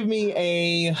 you can give me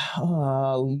a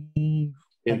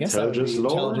I guess that would be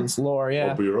intelligence lore,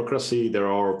 yeah. Or bureaucracy. There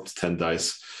are 10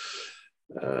 dice.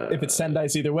 If it's 10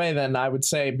 dice either way, then I would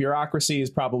say bureaucracy is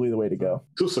probably the way to go.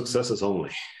 2 successes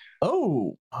only.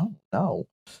 Oh no.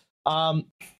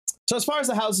 So as far as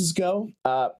the houses go,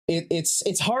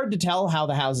 it's hard to tell how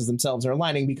the houses themselves are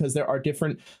aligning because there are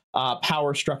different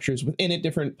power structures within it,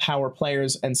 different power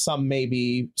players, and some may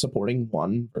be supporting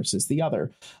one versus the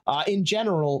other. In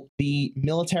general, the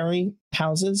military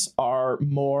houses are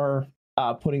more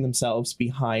putting themselves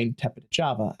behind Tepid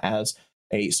Java as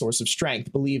a source of strength,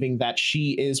 believing that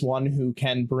she is one who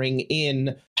can bring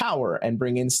in power and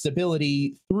bring in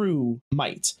stability through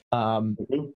might.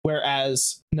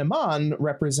 Whereas Naman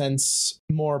represents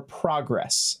more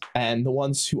progress, and the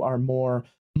ones who are more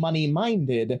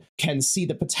money-minded can see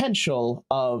the potential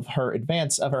of her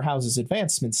house's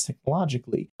advancements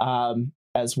technologically,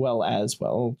 as well as,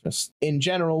 just in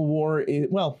general,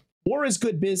 war is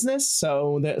good business,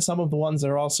 so some of the ones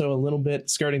are also a little bit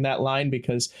skirting that line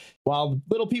because while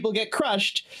little people get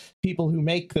crushed, people who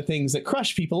make the things that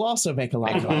crush people also make a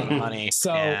lot of money.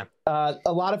 So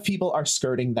a lot of people are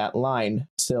skirting that line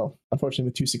still. Unfortunately,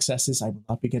 with 2 successes, I will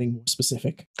not be getting more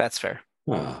specific. That's fair.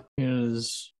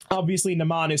 is Obviously,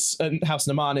 House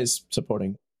Naman is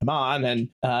supporting Naman, and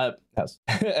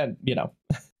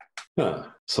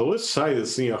So which side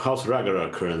is House Ragara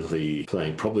currently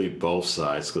playing? Probably both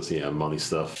sides because money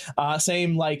stuff.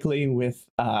 Same likely with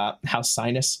House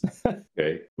Sinus.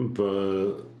 Okay,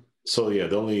 but so yeah,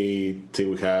 the only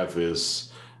thing we have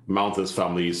is Mountain's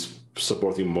families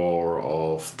supporting more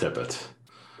of Tepet.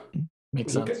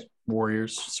 makes sense. Okay.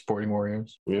 Warriors supporting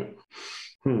warriors. Yeah.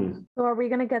 So are we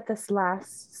going to get this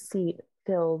last seat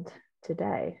filled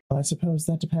today? Well, I suppose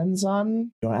that depends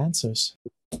on your answers.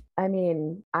 I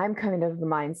mean, I'm kind of the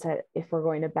mindset if we're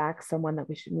going to back someone that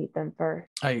we should meet them first.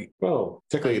 Well,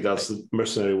 technically, that's the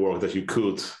mercenary work that you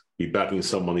could be backing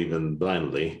someone even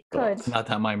blindly. Good. Not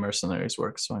how my mercenaries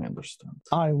work, so I understand.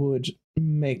 I would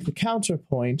make the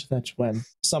counterpoint that when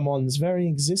someone's very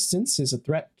existence is a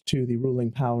threat to the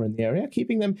ruling power in the area,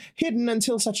 keeping them hidden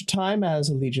until such a time as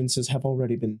allegiances have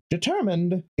already been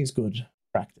determined is good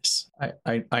practice.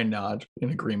 I nod in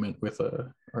agreement with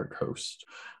our host.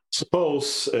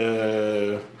 Suppose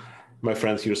my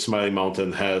friend here, Smiling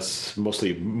Mountain, has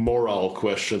mostly moral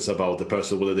questions about the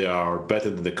person, whether they are better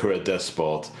than the current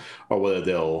despot or whether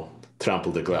they'll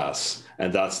trample the glass.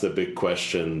 And that's the big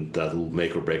question that will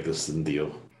make or break this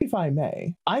deal. If I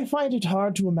may, I find it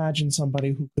hard to imagine somebody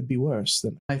who could be worse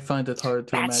than... I find it hard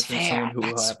to That's imagine fair. someone who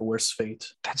will have a worse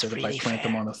fate. That's If I really plant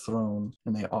them fair. on a throne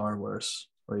and they are worse,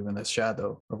 or even a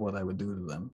shadow of what I would do to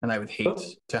them. And I would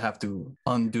hate to have to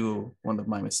undo one of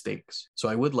my mistakes. So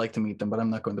I would like to meet them, but I'm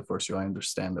not going to force you. I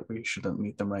understand that we shouldn't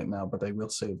meet them right now, but I will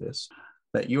say this.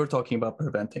 That you're talking about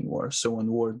preventing war. So when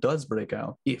war does break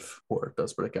out, if war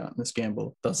does break out, and this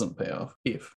gamble doesn't pay off,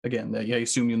 again, I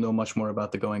assume you know much more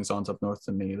about the goings-ons up north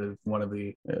than me. One of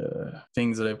the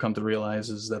things that I've come to realize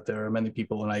is that there are many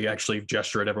people, and I actually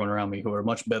gesture at everyone around me, who are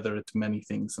much better at many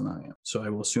things than I am. So I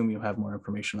will assume you have more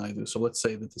information than I do. So let's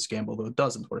say that this gamble, though it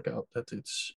doesn't work out, that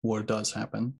war does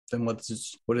happen, then what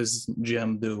does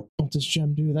Gem do? What does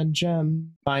Gem do? Then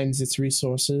Gem finds its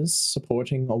resources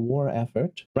supporting a war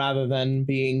effort rather than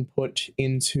being put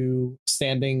into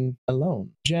standing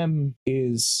alone. Gem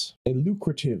is a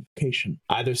lucrative vocation.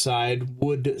 Either side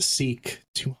would seek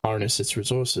to harness its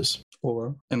resources.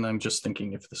 And I'm just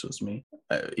thinking, if this was me,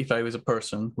 if I was a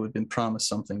person who had been promised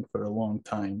something for a long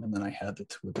time and then I had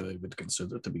it, what I would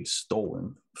consider to be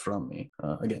stolen from me.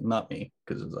 Again, not me,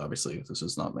 because obviously this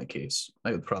is not my case.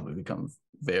 I would probably become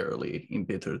verily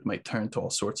embittered, might turn to all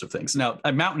sorts of things. Now,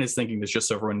 Mountain is thinking this just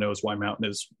so everyone knows why Mountain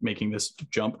is making this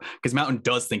jump, because Mountain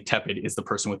does think Tepid is the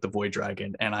person with the Void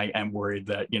Dragon, and I am worried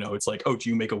that, it's like, oh, do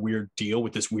you make a weird deal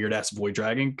with this weird-ass Void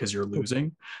Dragon because you're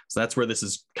losing? So that's where this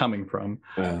is coming from.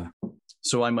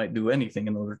 So I might do anything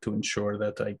in order to ensure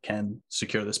that I can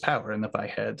secure this power. And if I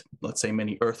had, let's say,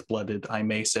 many Earth-blooded, I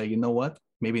may say, you know what?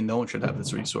 Maybe no one should have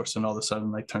this resource. And all of a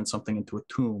sudden I turn something into a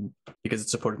tomb because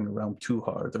it's supporting the realm too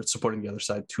hard, or it's supporting the other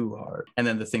side too hard. And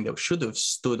then the thing that should have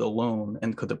stood alone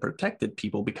and could have protected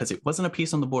people because it wasn't a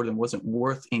piece on the board and wasn't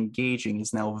worth engaging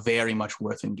is now very much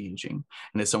worth engaging.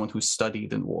 And as someone who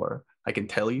studied in war, I can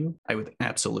tell you, I would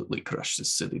absolutely crush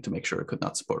this city to make sure it could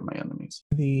not support my enemies.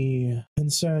 The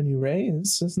concern you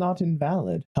raise is not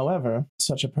invalid. However,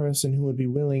 such a person who would be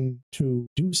willing to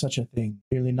do such a thing,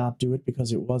 really not do it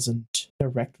because it wasn't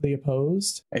directly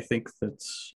opposed. I think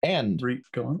that's... And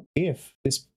Go on. if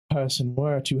this person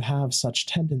were to have such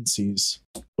tendencies,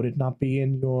 would it not be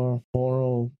in your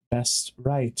moral best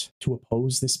right to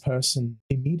oppose this person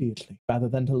immediately, rather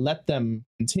than to let them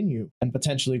continue and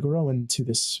potentially grow into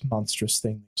this monstrous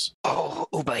things? Oh,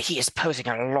 Uber, he is posing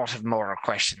a lot of moral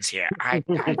questions here. I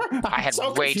had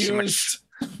So way confused.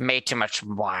 too much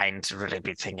wine to really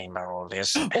be thinking about all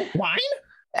this. Oh, wine?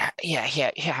 Yeah,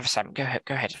 here, have some. Go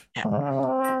ahead. Yeah.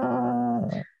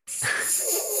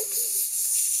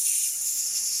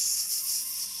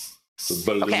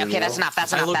 Okay, that's enough.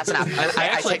 That's enough.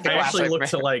 I take the glass actually away look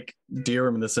from to like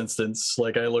Dirham in this instance.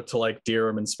 Like I look to like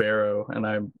Dirham and Sparrow, and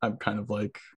I'm kind of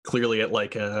like clearly at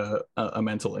like a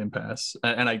mental impasse.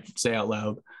 And I say out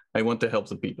loud, I want to help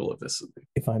the people of this city.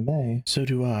 If I may, so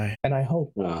do I. And I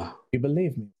hope you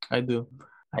believe me. I do.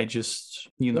 I just,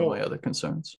 my other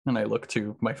concerns. And I look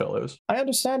to my fellows. I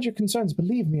understand your concerns,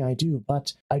 believe me, I do,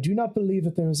 but I do not believe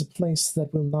that there is a place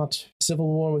that will not, civil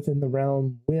war within the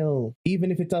realm will,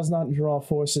 even if it does not draw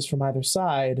forces from either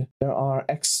side, there are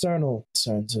external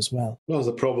concerns as well. Well,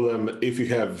 the problem, if you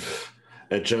have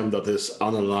a gem that is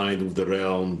unaligned with the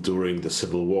realm during the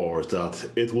civil war, that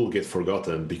it will get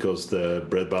forgotten because the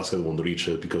breadbasket won't reach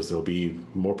it, because there'll be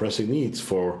more pressing needs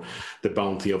for the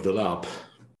bounty of the lab.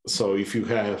 So if you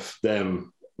have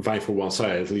them vying for one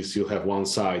side, at least you'll have one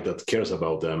side that cares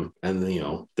about them, and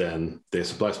then their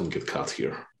supplies won't get cut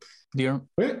here. Dear.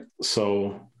 Okay.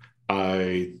 So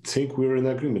I think we're in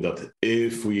agreement that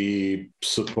if we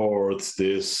support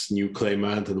this new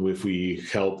claimant and if we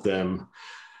help them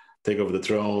take over the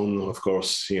throne, of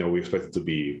course, we expect it to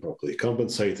be properly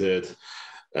compensated.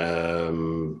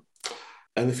 Anything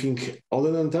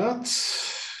other than that?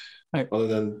 Other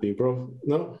than being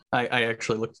no? I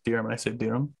actually looked at Dirham and I said,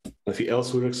 Dirham. Anything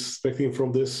else we're expecting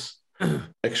from this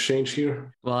exchange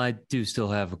here? Well, I do still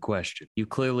have a question. You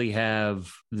clearly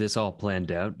have this all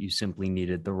planned out. You simply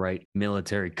needed the right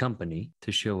military company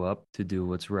to show up to do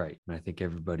what's right. And I think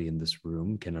everybody in this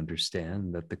room can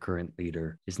understand that the current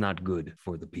leader is not good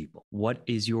for the people. What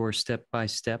is your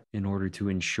step-by-step in order to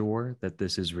ensure that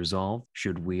this is resolved?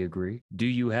 Should we agree? Do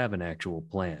you have an actual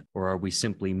plan? Or are we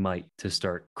simply might to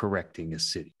start correcting a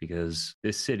city? Because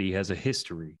this city has a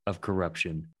history of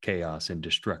corruption, chaos, and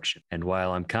destruction. And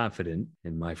while I'm confident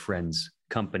in my friend's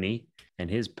company and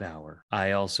his power,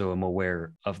 I also am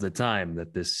aware of the time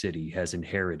that this city has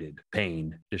inherited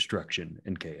pain, destruction,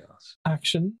 and chaos.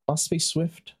 Action must be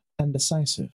swift and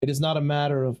decisive. It is not a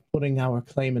matter of putting our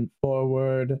claimant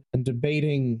forward and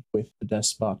debating with the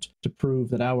despot to prove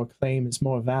that our claim is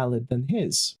more valid than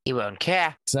his. He won't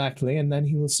care. Exactly, and then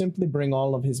he will simply bring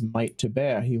all of his might to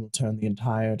bear. He will turn the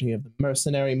entirety of the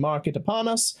mercenary market upon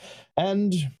us,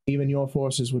 and even your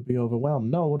forces would be overwhelmed.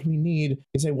 No, what we need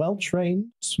is a well-trained,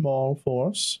 small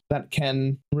force that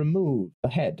can remove the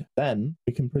head. Then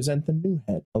we can present the new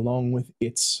head along with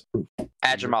its proof.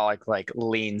 Adramalik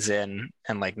leans in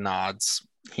and nods.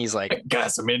 He's like,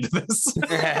 guess I'm into this.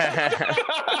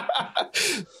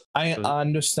 I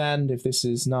understand if this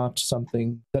is not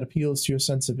something that appeals to your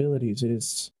sensibilities.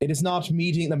 It is not the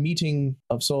meeting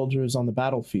of soldiers on the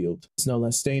battlefield. It's no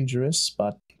less dangerous,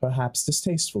 but perhaps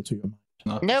distasteful to your mind.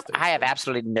 Nope, I have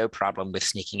absolutely no problem with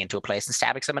sneaking into a place and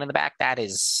stabbing someone in the back. That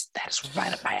is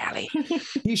right up my alley.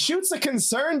 He shoots a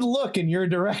concerned look in your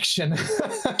direction.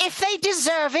 If they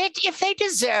deserve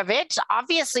it,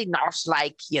 obviously not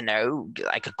like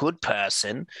a good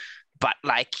person, but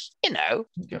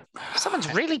if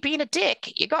someone's really being a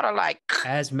dick, you gotta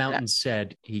As Mountain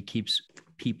said, he keeps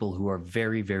people who are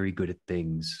very, very good at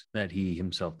things that he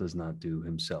himself does not do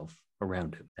himself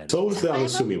around him. So is the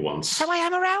unassuming ones. So I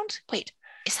am around? Wait,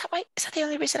 is that the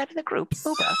only reason I'm in the group?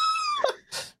 Uber.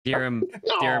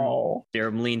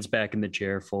 Dirham leans back in the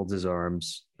chair, folds his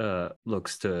arms,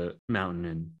 looks to Mountain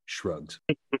and shrugs.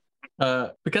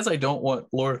 Because I don't want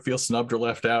Laura to feel snubbed or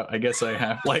left out, I guess I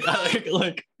have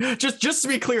just to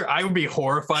be clear, I would be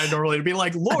horrified normally to be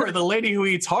like, Laura, the lady who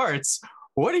eats hearts,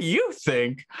 what do you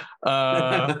think?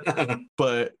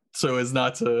 But so as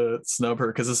not to snub her,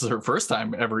 because this is her first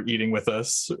time ever eating with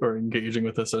us or engaging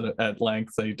with us at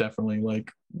length, I definitely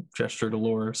like gesture to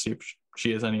Laura, see if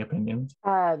she has any opinions.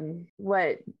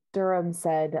 What Durham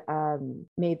said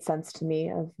made sense to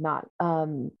me, of not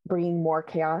bringing more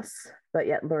chaos, but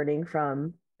yet learning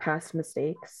from past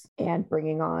mistakes and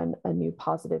bringing on a new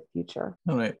positive future.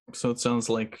 All right, so it sounds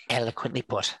like Eloquently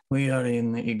put. we are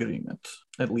in agreement,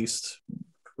 at least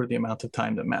for the amount of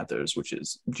time that matters, which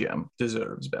is Jem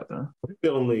deserves better.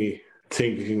 The only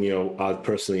thing, I'd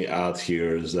personally add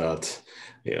here is that,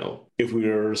 if we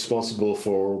are responsible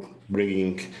for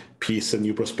bringing peace and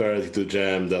new prosperity to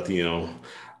Jem, that,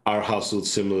 our house would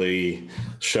similarly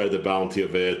share the bounty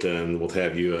of it and what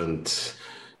have you, and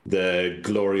the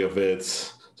glory of it.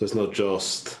 So it's not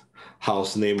just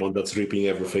House Naemon that's reaping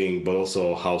everything, but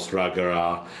also House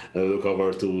Ragara, and look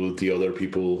over to the other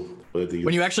people.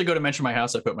 When you actually go to mention my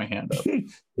house, I put my hand up.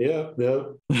 Yeah.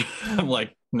 I'm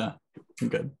like, nah, I'm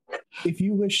good. If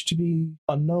you wish to be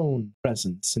a known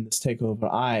presence in this takeover,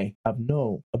 I have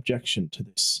no objection to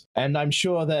this. And I'm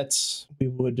sure that we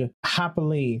would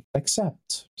happily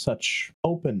accept such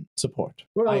open support.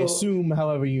 I assume,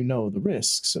 however, you know the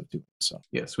risks of doing so.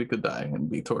 Yes, we could die and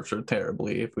be tortured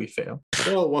terribly if we fail.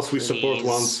 Well, once we support Please.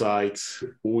 one side,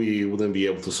 we wouldn't be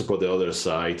able to support the other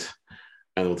side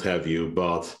and what have you.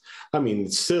 But,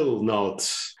 it's still not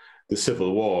the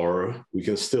Civil War. We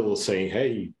can still say,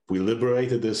 hey, we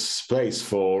liberated this place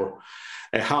for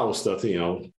a house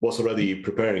that, was already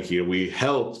preparing here. We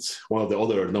helped one of the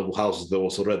other noble houses that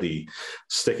was already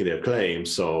staking their claim.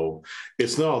 So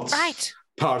it's not Right.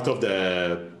 part of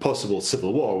the possible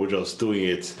Civil War. We're just doing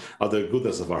it out of the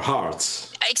goodness of our hearts.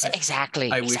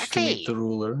 Exactly. I wish to meet the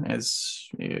ruler, as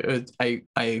I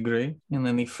agree. And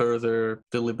any further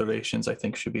deliberations, I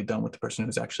think, should be done with the person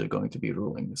who's actually going to be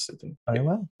ruling the city. Very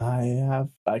well.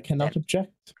 I cannot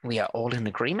object. We are all in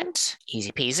agreement.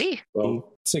 Easy peasy. He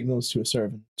Well, signals to a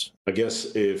servant. I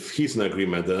guess if he's in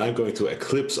agreement, then I'm going to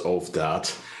eclipse of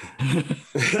that.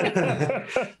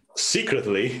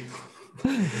 Secretly,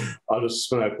 I'll just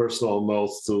spend my personal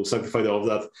mouth to sanctify the oath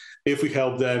that if we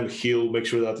help them, he'll make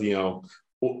sure that, the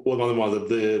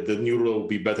new rule will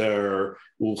be better,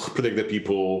 will protect the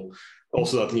people.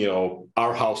 Also that,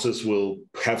 our houses will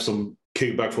have some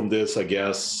kickback from this, I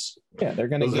guess. Yeah, they're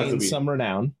going to Doesn't have to gain be- some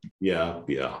renown. Yeah.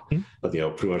 But,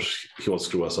 pretty much he won't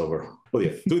screw us over. But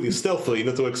yeah, doing this stealthily,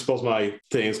 not to expose my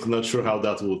things, I'm not sure how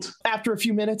that would. After a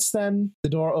few minutes, then, the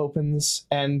door opens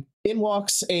and in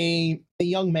walks a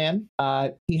young man.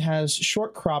 He has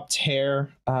short cropped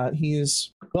hair. He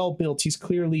is well built. He's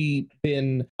clearly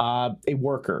been a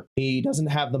worker. He doesn't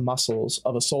have the muscles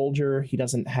of a soldier. He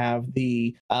doesn't have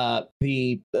the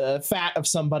fat of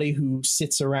somebody who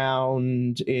sits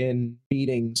around in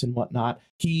meetings and whatnot.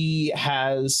 He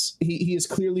has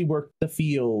clearly worked the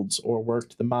fields or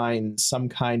worked the mines, some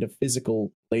kind of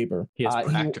physical labor. He has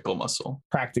practical muscle.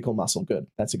 Practical muscle. Good.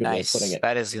 That's a good way of Nice. putting it.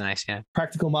 That is nice, yeah.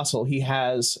 Practical muscle. He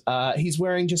has he's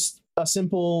wearing just a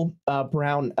simple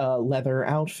brown leather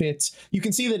outfit. You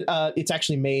can see that it's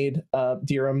actually made,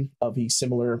 Dirham, of the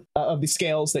similar of the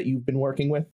scales that you've been working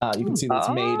with. You can see that it's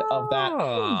made of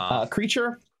that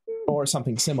creature or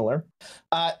something similar.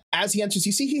 As he enters,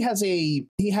 you see he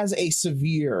has a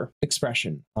severe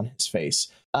expression on his face.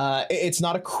 It's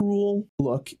not a cruel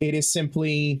look. It is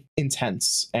simply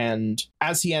intense. And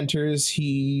as he enters,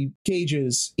 he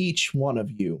gauges each one of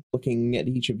you, looking at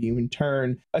each of you in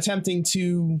turn, attempting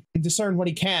to discern what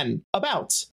he can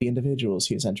about the individuals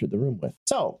he has entered the room with.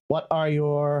 So, what are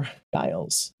your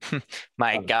guiles?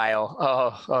 My guile.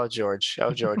 Oh, George.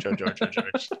 Oh, George. One.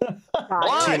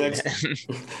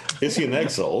 Is he an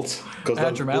exalt? Because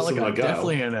Adramalik, I'm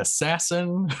definitely an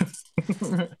assassin.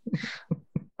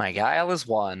 My guile is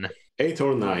 1. 8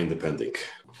 or 9, depending.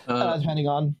 Depending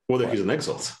on Whether he's an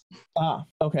exalt.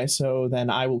 okay, so then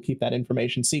I will keep that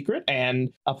information secret and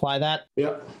apply that.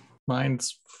 Yeah.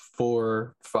 Mine's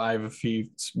 4, 5 if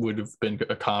he would have been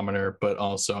a commoner, but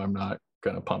also I'm not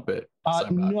gonna pump it. So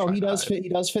I'm not No, trying he to does hide. fit. He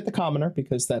does fit the commoner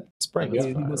because that's spring. Yeah.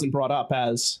 He wasn't brought up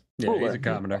as Yeah, he's ruler. a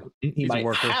commoner. He He's a might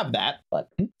worker. have that, but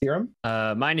Theorem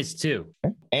Mine is 2.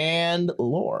 and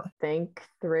lore. Think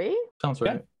 3. Sounds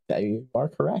right. That you are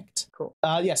correct. Cool.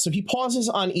 So he pauses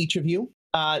on each of you.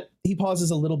 He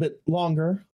pauses a little bit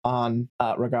longer on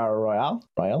Ragara Royale.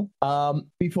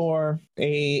 Before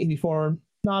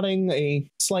nodding, a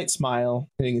slight smile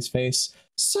hitting his face.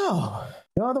 So,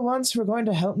 you're the ones who are going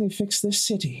to help me fix this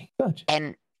city. Good.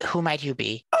 And who might you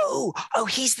be? Oh,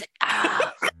 he's the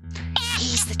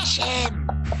he's the gem.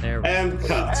 There we go. And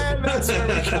cut. And that's where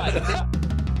we cut.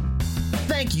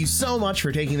 Thank you so much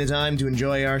for taking the time to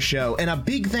enjoy our show, and a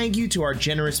big thank you to our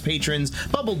generous patrons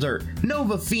Bubble Dirt,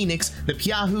 Nova Phoenix, The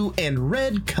Pyahoo, and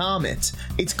Red Comet.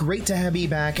 It's great to have you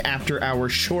back after our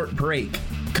short break.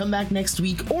 Come back next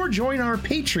week or join our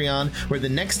Patreon where the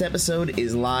next episode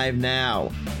is live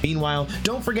now. Meanwhile,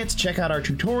 don't forget to check out our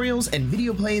tutorials and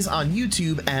video plays on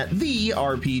YouTube at The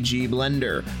RPG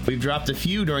Blender. We've dropped a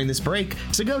few during this break,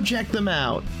 so go check them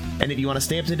out. And if you want to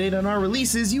stay up to date on our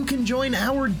releases, you can join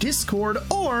our Discord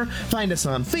or find us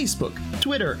on Facebook,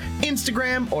 Twitter,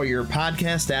 Instagram, or your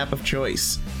podcast app of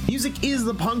choice. Music is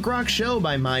The Punk Rock Show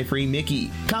by My Free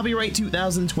Mickey. Copyright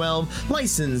 2012,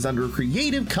 licensed under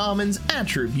Creative Commons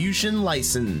Attribution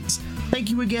License.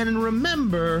 Thank you again, and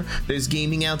remember, there's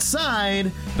gaming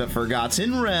outside the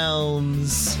Forgotten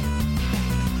Realms.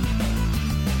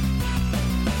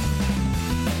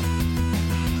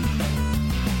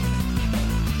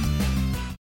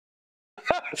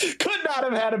 Could not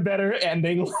have had a better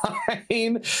ending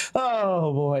line.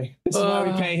 Oh boy. This is why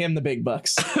we pay him the big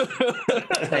bucks.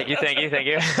 Thank you.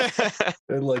 I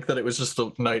like that it was just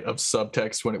a night of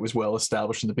subtext when it was well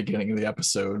established in the beginning of the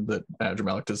episode that Andrew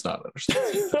Malik does not understand.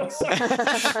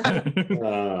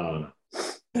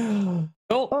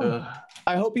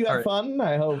 I hope you had fun.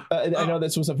 I hope I know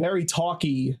this was a very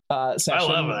talky session. I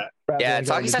love that. Yeah,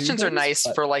 talking sessions are nice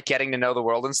but... for like getting to know the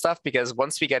world and stuff, because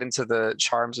once we get into the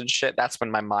charms and shit, that's when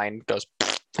my mind goes.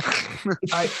 And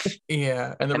I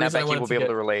bet you will be able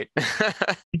to relate.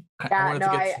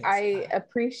 I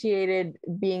appreciated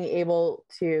being able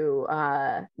to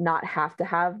not have to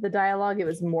have the dialogue. It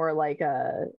was more like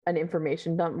an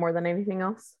information dump more than anything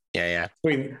else. Yeah. I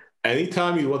mean,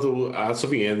 anytime you want to add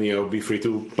something in, be free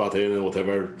to butt in and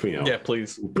whatever. Yeah,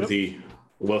 please. Pretty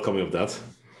welcoming of that.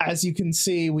 As you can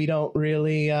see, we don't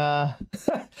really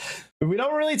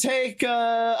take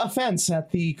offense at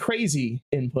the crazy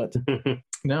input.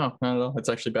 No, not at all. It's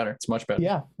actually better. It's much better.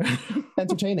 Yeah,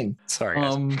 entertaining. Sorry,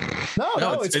 guys.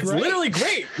 No, it's great. Literally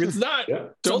great. It's not. Yeah.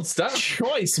 Don't stop.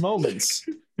 Choice moments.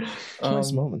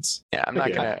 Choice moments. Yeah, I'm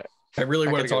not gonna. I really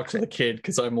want to talk to the kid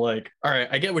because I'm like, all right,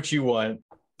 I get what you want,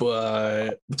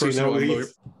 but the person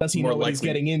does he know what he's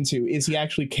getting into? Is he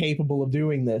actually capable of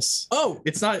doing this? Oh,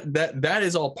 it's not that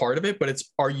is all part of it, but it's,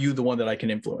 are you the one that I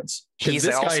can influence? Because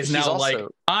this guy is now like,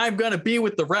 I'm gonna be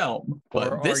with the realm,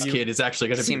 but this kid is actually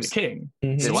gonna be the king.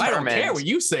 Mm-hmm. So I don't care what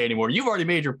you say anymore. You've already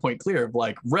made your point clear of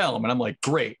like realm, and I'm like,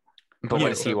 great. But what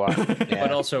does he want? Yeah.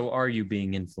 But also, are you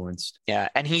being influenced? Yeah,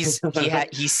 and he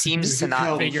seems to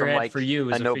not be from like for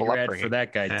you a noble upbringing. For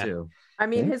that guy too. I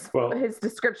mean, his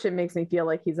description makes me feel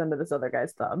like he's under this other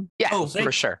guy's thumb. Yeah,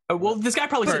 for sure. Well, this guy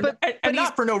probably said, but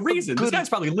not for no reason. This guy's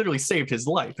probably literally saved his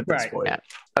life at this point. Yeah.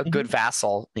 A good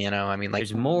vassal, I mean, like,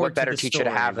 what better teacher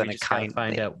to have than a kind?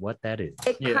 Find out what that is.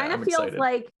 It kind of feels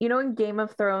like, in Game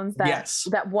of Thrones,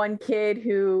 that one kid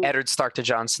who Eddard Stark to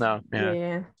Jon Snow.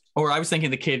 Yeah. Or I was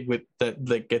thinking the kid with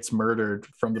that gets murdered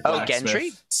from the blacksmith.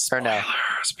 Gendry? Or no?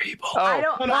 People. I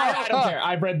don't care.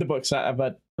 I've read the books,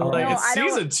 but it's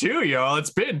season 2, y'all. It's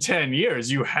been 10 years.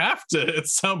 You have to at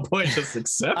some point just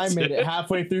accept it. I made it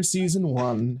halfway through season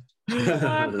 1. I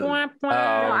don't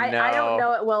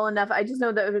know it well enough. I just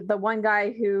know that the one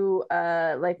guy who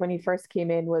like when he first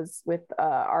came in was with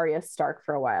Arya Stark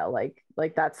for a while. Like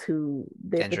that's who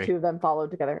the two of them followed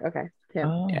together. Okay. Him.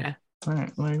 Oh. Yeah. All right.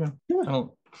 There you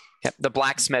go. Yep, the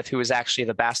blacksmith who is actually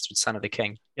the bastard son of the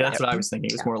king. Yeah, that's what I was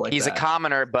thinking. It was more like he's a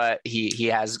commoner, but he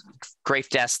has great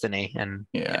destiny. And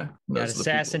got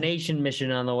assassination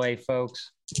mission on the way,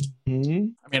 folks. Mm-hmm.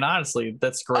 I mean, honestly,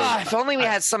 that's great. If only we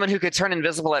had someone who could turn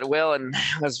invisible at will and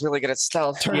was really good at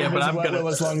stealth. But I'm gonna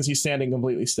as long as he's standing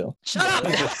completely still. Shut up.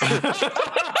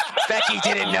 Becky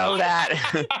didn't know that.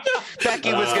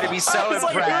 Becky was going to be so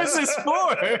impressed. Like, who's this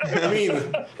for? I mean,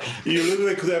 you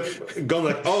literally could have gone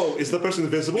like, oh, is the person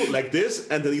invisible? Like this?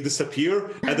 And then you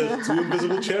disappear, and then 2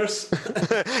 invisible chairs?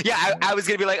 Yeah, I was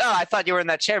going to be like, oh, I thought you were in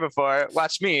that chair before.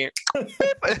 Watch me.